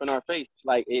slap in our face.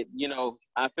 Like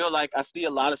I feel like I see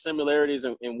a lot of similarities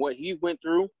in what he went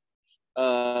through,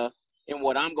 and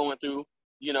what I'm going through.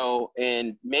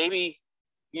 And maybe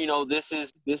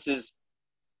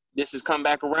this has come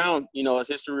back around, as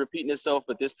history repeating itself,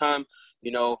 but this time,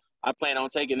 I plan on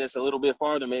taking this a little bit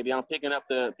farther. Maybe I'm picking up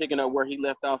where he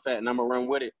left off at, and I'm gonna run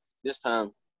with it this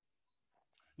time.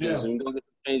 Yeah, so we're gonna get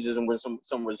some changes and with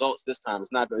some results this time.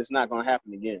 It's not gonna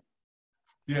happen again.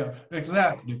 Yeah,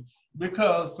 exactly.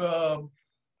 Because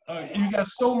you got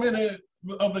so many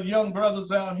of the young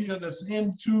brothers out here that's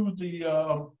into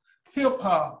the hip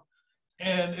hop,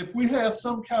 and if we had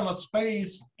some kind of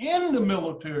space in the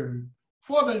military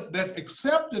for that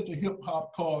accepted the hip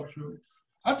hop culture,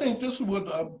 I think this would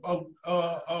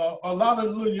a lot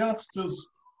of little youngsters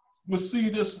would see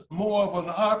this more of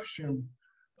an option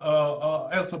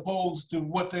as opposed to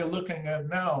what they're looking at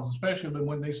now, especially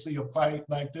when they see a fight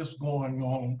like this going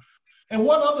on. And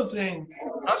one other thing,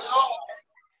 I thought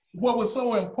what was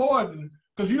so important,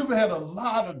 because you've had a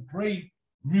lot of great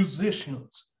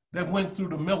musicians that went through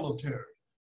the military.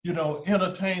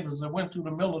 Entertainers that went through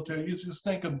the military. You just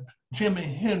think of Jimi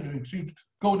Hendrix. You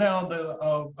go down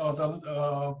the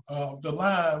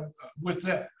line with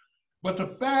that. But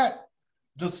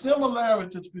the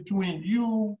similarities between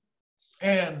you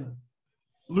and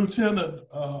Lieutenant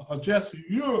Jesse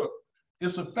Ure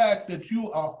is the fact that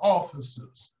you are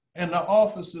officers, and the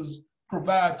officers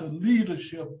provide the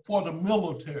leadership for the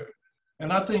military.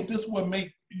 And I think this will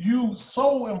make you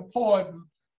so important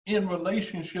in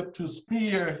relationship to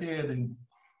spearheading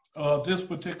this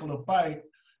particular fight,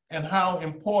 and how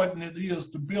important it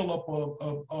is to build up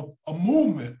a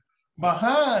movement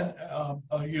behind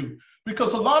you.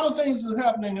 Because a lot of things are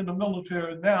happening in the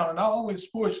military now, and I always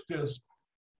push this.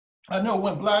 I know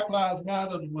when Black Lives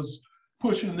Matter was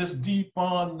pushing this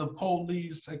defund the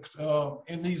police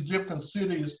in these different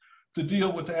cities to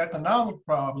deal with the economic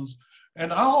problems,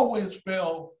 and I always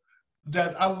felt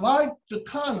that I liked the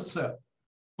concept,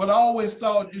 but I always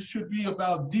thought it should be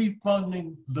about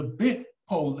defunding the big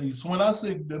police. When I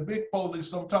say the big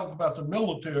police, I'm talking about the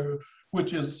military,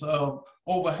 which is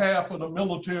over half of the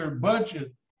military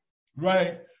budget,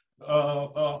 right?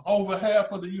 over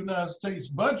half of the United States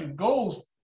budget goes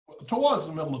towards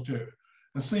the military.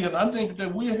 And see, and I think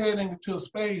that we're heading to a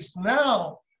space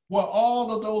now where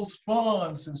all of those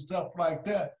funds and stuff like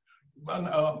that, when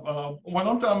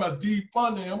I'm talking about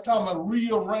defunding, I'm talking about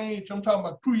rearrange, I'm talking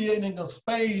about creating a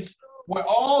space where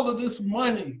all of this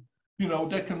money, you know,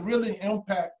 that can really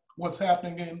impact what's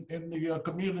happening in the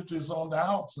communities on the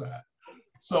outside.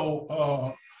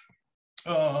 So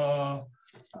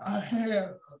I had,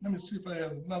 let me see if I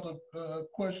have another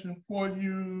question for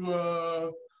you.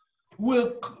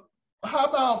 How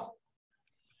about,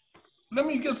 let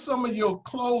me get some of your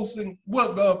closing,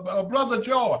 Brother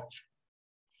George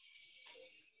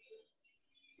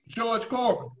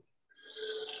Corbin.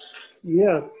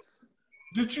 Yes.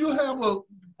 Did you have a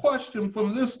question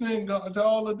from listening to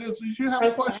all of this? Did you have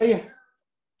a question?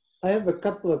 I have a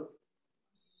couple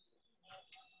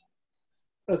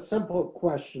of simple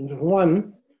questions.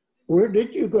 One, where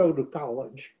did you go to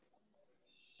college?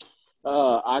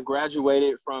 I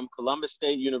graduated from Columbus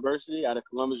State University out of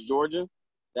Columbus, Georgia.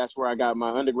 That's where I got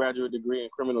my undergraduate degree in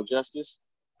criminal justice.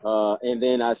 And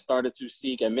then I started to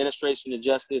seek administration of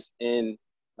justice in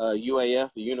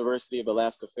UAF, the University of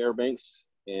Alaska Fairbanks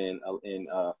in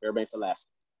Fairbanks, Alaska.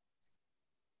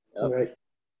 Yep. Right.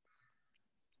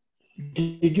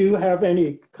 Did you have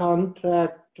any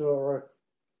contact or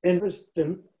interest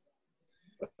in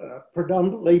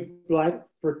predominantly Black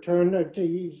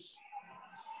fraternities?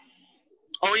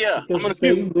 Oh yeah, because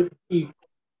they would be.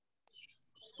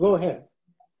 Go ahead.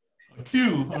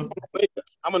 Q.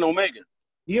 I'm an Omega.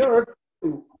 You're a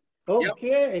Q.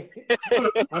 Okay.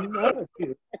 Yep. I'm not a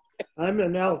Q. I'm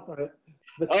an Alpha.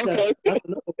 But okay. I don't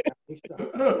know.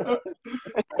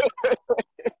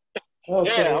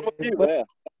 Okay. Yeah, I'm a Q. But,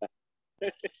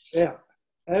 yeah.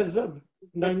 As of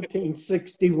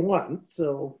 1961,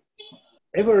 so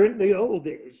they were in the old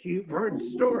days. You've heard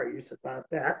stories about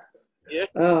that.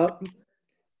 Yeah.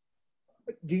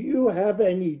 Do you have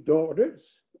any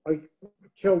daughters or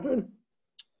children?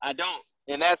 I don't,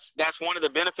 and that's one of the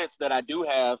benefits that I do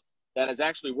have that has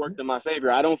actually worked in my favor.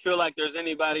 I don't feel like there's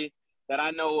anybody that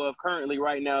I know of currently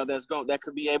right now that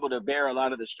could be able to bear a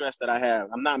lot of the stress that I have.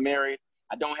 I'm not married.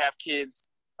 I don't have kids.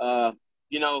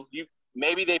 You know,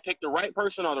 maybe they picked the right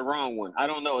person or the wrong one. I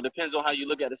don't know. It depends on how you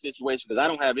look at the situation, because I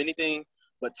don't have anything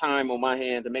but time on my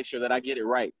hand to make sure that I get it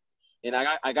right. And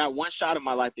I got one shot of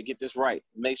my life to get this right.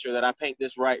 Make sure that I paint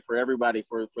this right for everybody,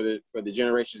 for the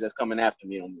generations that's coming after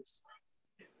me on this.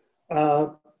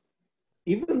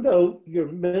 Even though your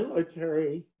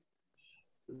military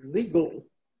legal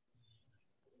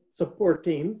support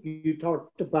team, you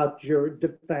talked about your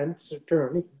defense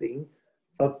attorney being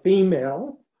a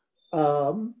female,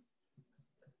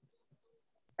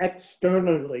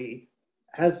 externally,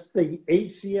 has the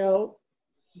ACLU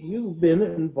been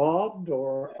involved,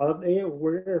 or are they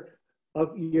aware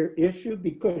of your issue?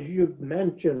 Because you've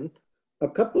mentioned a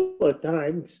couple of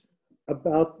times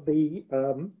about the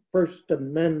First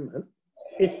Amendment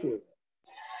issue.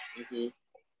 Mm-hmm.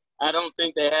 I don't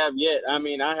think they have yet. I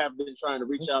mean, I have been trying to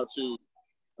reach out to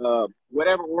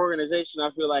whatever organization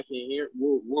I feel like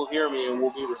will hear me and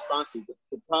will be responsive.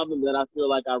 The problem that I feel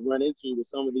like I run into with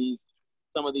some of these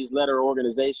letter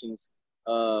organizations,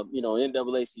 you know,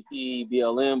 NAACP,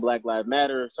 BLM, Black Lives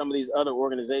Matter, some of these other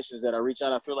organizations that I reach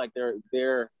out, I feel like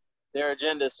their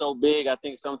agenda is so big. I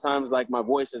think sometimes like my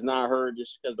voice is not heard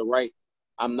just because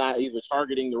I'm not either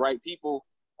targeting the right people,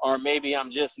 or maybe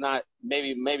I'm just not,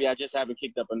 maybe I just haven't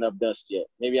kicked up enough dust yet.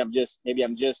 Maybe I'm just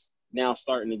now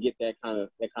starting to get that kind of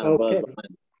buzz behind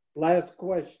me. Last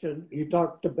question. You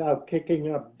talked about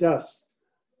kicking up dust.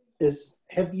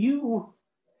 Have you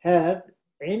had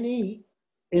any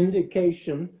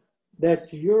indication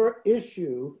that your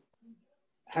issue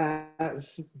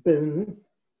has been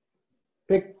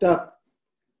picked up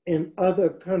in other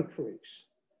countries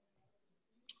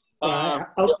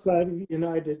outside of the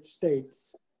United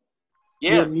States?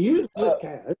 Yeah. Your music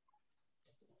has,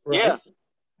 right? Yeah.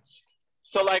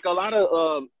 So like a lot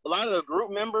of the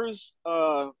group members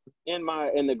in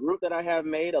the group that I have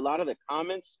made, a lot of the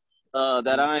comments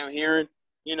that I am hearing,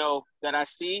 you know, that I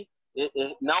see,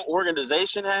 no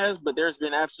organization has, but there's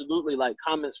been absolutely like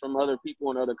comments from other people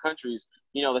in other countries,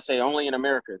 you know, that say only in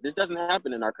America. This doesn't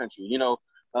happen in our country, you know.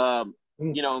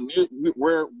 You know,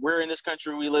 we're in this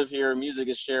country, we live here, music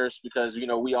is cherished because, you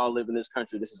know, we all live in this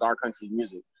country. This is our country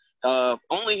music.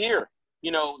 Only here,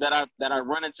 you know, that I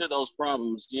run into those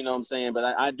problems, you know what I'm saying? But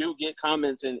I do get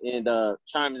comments and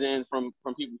chimes in from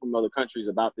people from other countries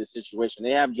about this situation.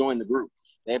 They have joined the group.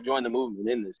 They have joined the movement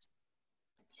in this.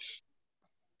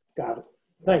 Got it.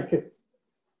 Thank you.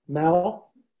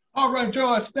 Mel? All right,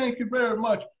 George, thank you very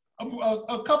much.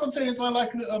 a couple of things I'd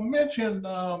like to mention,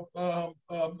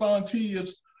 Von T,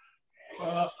 is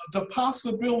the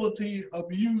possibility of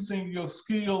using your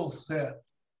skill set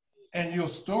and your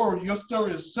story. Your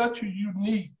story is such a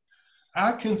unique.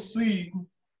 I can see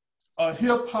a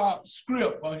hip hop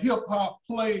script, a hip hop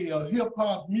play, a hip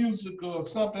hop musical, or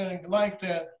something like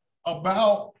that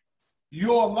about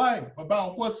your life,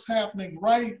 about what's happening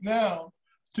right now,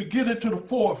 to get it to the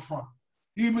forefront,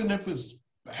 even if it's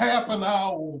half an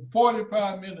hour,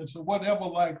 45 minutes, or whatever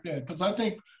like that. Because I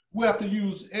think we have to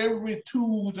use every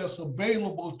tool that's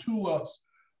available to us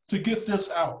to get this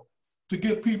out, to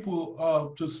get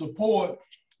people to support.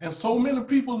 And so many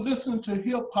people listen to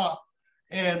hip hop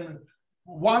and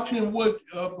watching what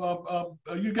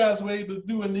you guys were able to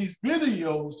do in these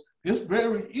videos. It's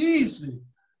very easy.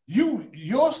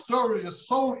 Your story is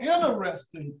so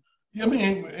interesting. I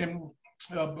mean, and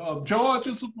George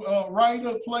is a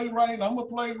writer, playwright. I'm a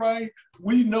playwright.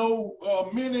 We know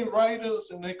many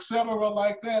writers and et cetera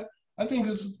like that. I think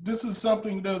this is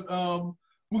something that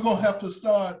we're gonna have to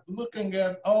start looking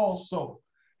at also.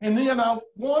 And then I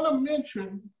want to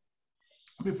mention,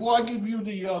 before I give you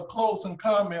the closing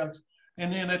comments,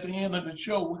 and then at the end of the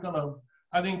show,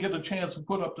 I didn't get a chance to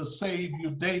put up the Save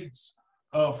Your Dates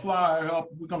flyer up.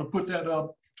 We're gonna put that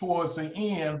up towards the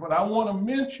end, but I want to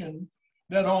mention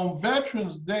that on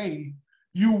Veterans Day,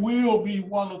 you will be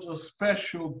one of the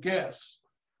special guests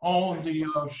on the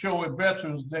show at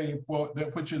Veterans Day,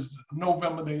 which is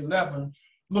November the 11th.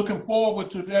 Looking forward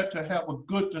to that, to have a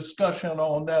good discussion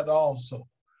on that also.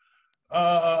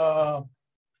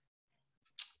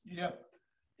 Yeah,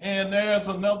 and there's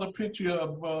another picture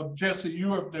of Jesse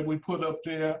Europe that we put up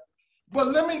there. But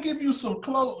let me give you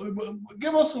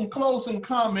give us some closing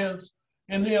comments,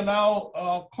 and then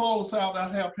I'll close out. I'll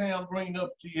have Pam bring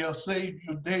up the Save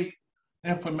Your Date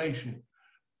information.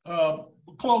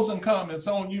 Closing comments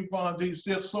on you, Von D.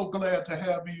 Just so glad to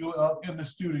have you in the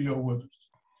studio with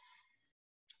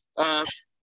us.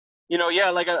 Yeah,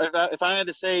 like if I had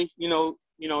to say,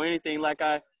 anything, like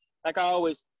I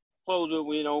always close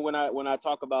with, when I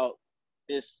talk about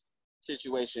this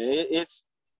situation,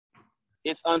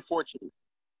 it's unfortunate.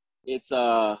 It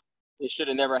should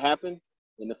have never happened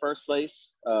in the first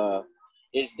place.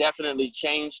 It's definitely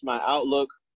changed my outlook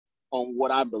on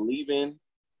what I believe in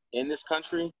this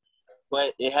country,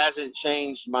 but it hasn't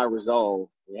changed my resolve.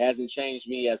 It hasn't changed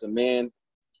me as a man.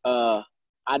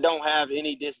 I don't have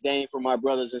any disdain for my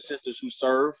brothers and sisters who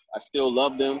serve. I still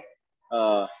love them.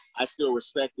 I still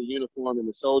respect the uniform and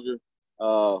the soldier.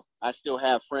 I still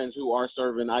have friends who are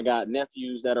serving. I got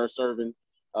nephews that are serving.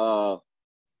 But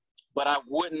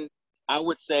I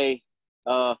would say,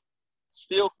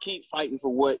 still keep fighting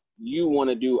for what you want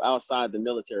to do outside the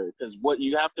military. Because what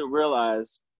you have to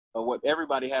realize, or what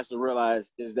everybody has to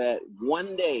realize, is that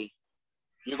one day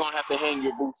you're going to have to hang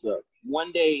your boots up.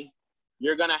 One day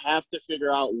you're going to have to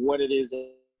figure out what it is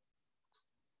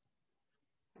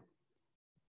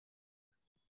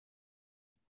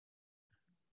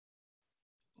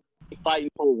fighting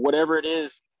for, whatever it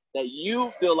is that you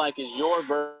feel like is your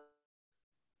version.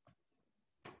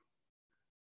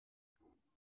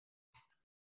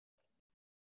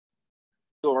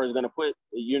 Or is going to put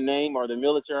your name or the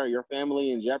military or your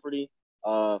family in jeopardy.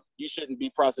 You shouldn't be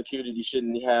prosecuted. You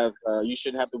shouldn't have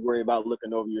to worry about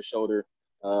looking over your shoulder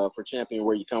for championing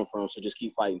where you come from. So just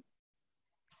keep fighting.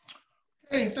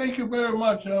 Hey, thank you very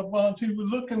much, Von T.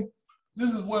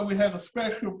 This is where we had a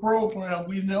special program.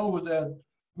 We know that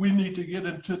we need to get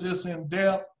into this in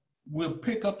depth. We'll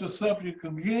pick up the subject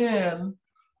again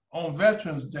on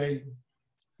Veterans Day,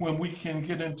 when we can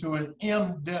get into an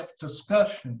in-depth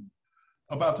discussion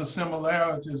about the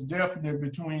similarities definitely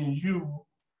between you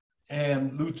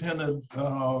and Lieutenant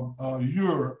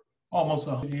Europe almost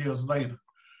 100 years later.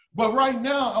 But right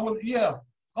now, I want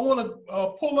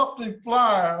to pull up the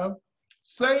flyer,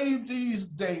 Save These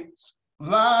Dates,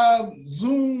 live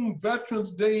Zoom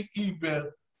Veterans Day event,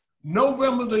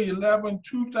 November the 11th,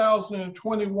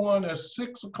 2021 at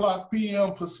 6:00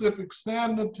 p.m. Pacific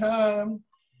Standard Time,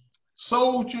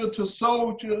 Soldier to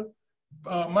Soldier,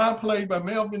 my play by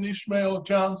Melvin Ishmael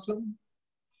Johnson,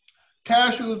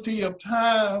 Casualty of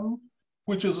Time,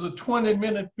 which is a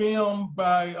 20-minute film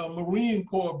by Marine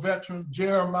Corps veteran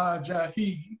Jeremiah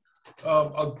Jahi,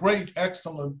 a great,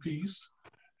 excellent piece.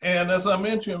 And as I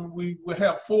mentioned, we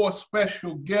have 4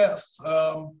 special guests,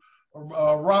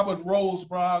 Robert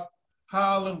Rosebrock,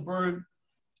 Highland Bird,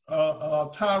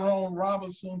 Tyrone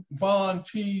Robinson, Von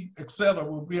T, etc.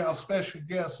 will be our special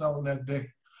guests on that day.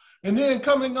 And then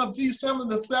coming up December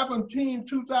the 17th,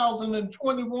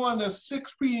 2021 at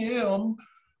 6 p.m.,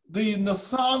 the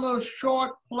Nasana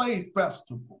Short Play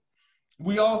Festival.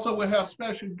 We also will have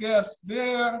special guests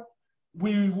there.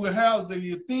 We will have,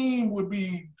 the theme would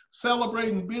be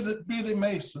celebrating Biddy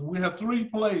Mason. We have 3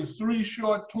 plays, 3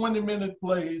 short 20-minute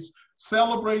plays,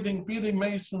 celebrating Biddy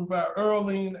Mason by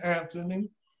Earlene Anthony,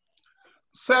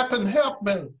 Second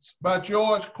Helpmates by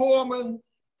George Corman,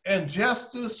 and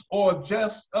Justice or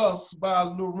Just Us by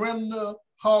Lorinda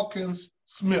Hawkins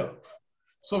Smith.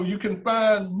 So you can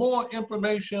find more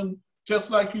information,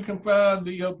 just like you can find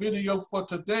the video for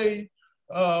today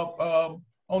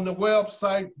on the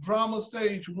website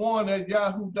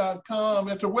dramastage1@yahoo.com,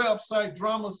 at the website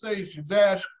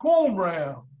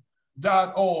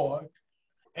dramastage-qumran.org,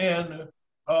 and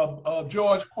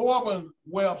George Corbin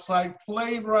website,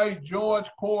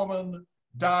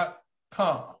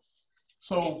 playwrightgeorgecorbin.com.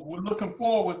 So we're looking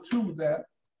forward to that.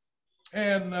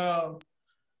 And I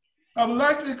would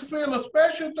like to extend a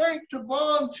special thanks to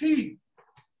Von T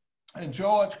and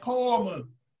George Corbin.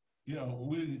 You know,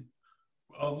 we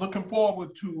are looking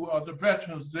forward to the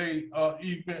Veterans Day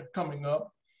event coming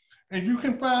up. And you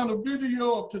can find a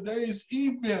video of today's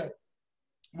event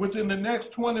within the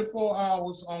next 24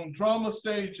 hours on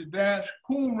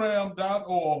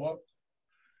dramastage-qumran.org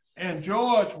and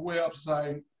George's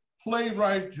website,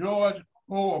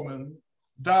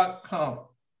 playwrightgeorgecorbin.com.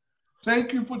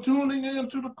 Thank you for tuning in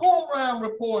to the Qumran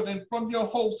Report, and from your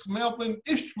host, Melvin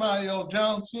Ishmael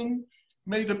Johnson,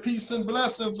 may the peace and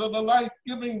blessings of the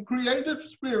life-giving creative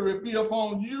spirit be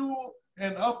upon you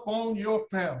and upon your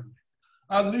family.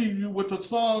 I leave you with a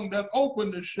song that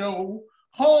opened the show,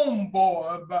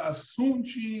 Homeboy by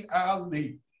Sunchi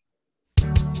Ali.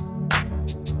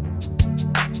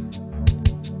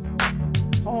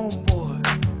 Homeboy.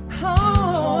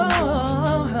 Homeboy.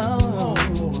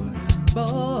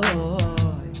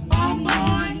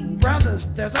 Brothers,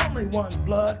 there's only one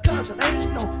blood, cause it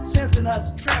ain't no sense in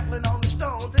us trampling on the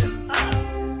stones. It's us,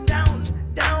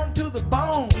 down to the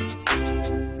bone.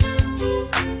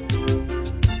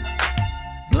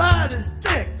 Blood is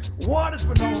thick, waters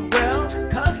were known well,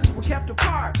 cousins were kept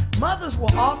apart, mothers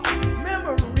were often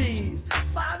memories,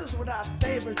 fathers were not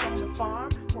favorites on the farm.